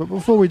wish. But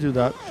before we do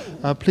that,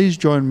 please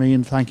join me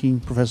in thanking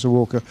Professor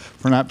Walker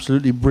for an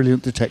absolutely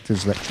brilliant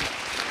detectives lecture.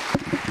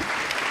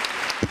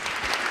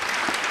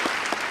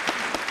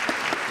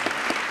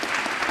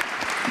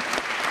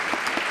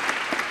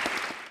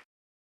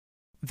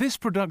 This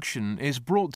production is brought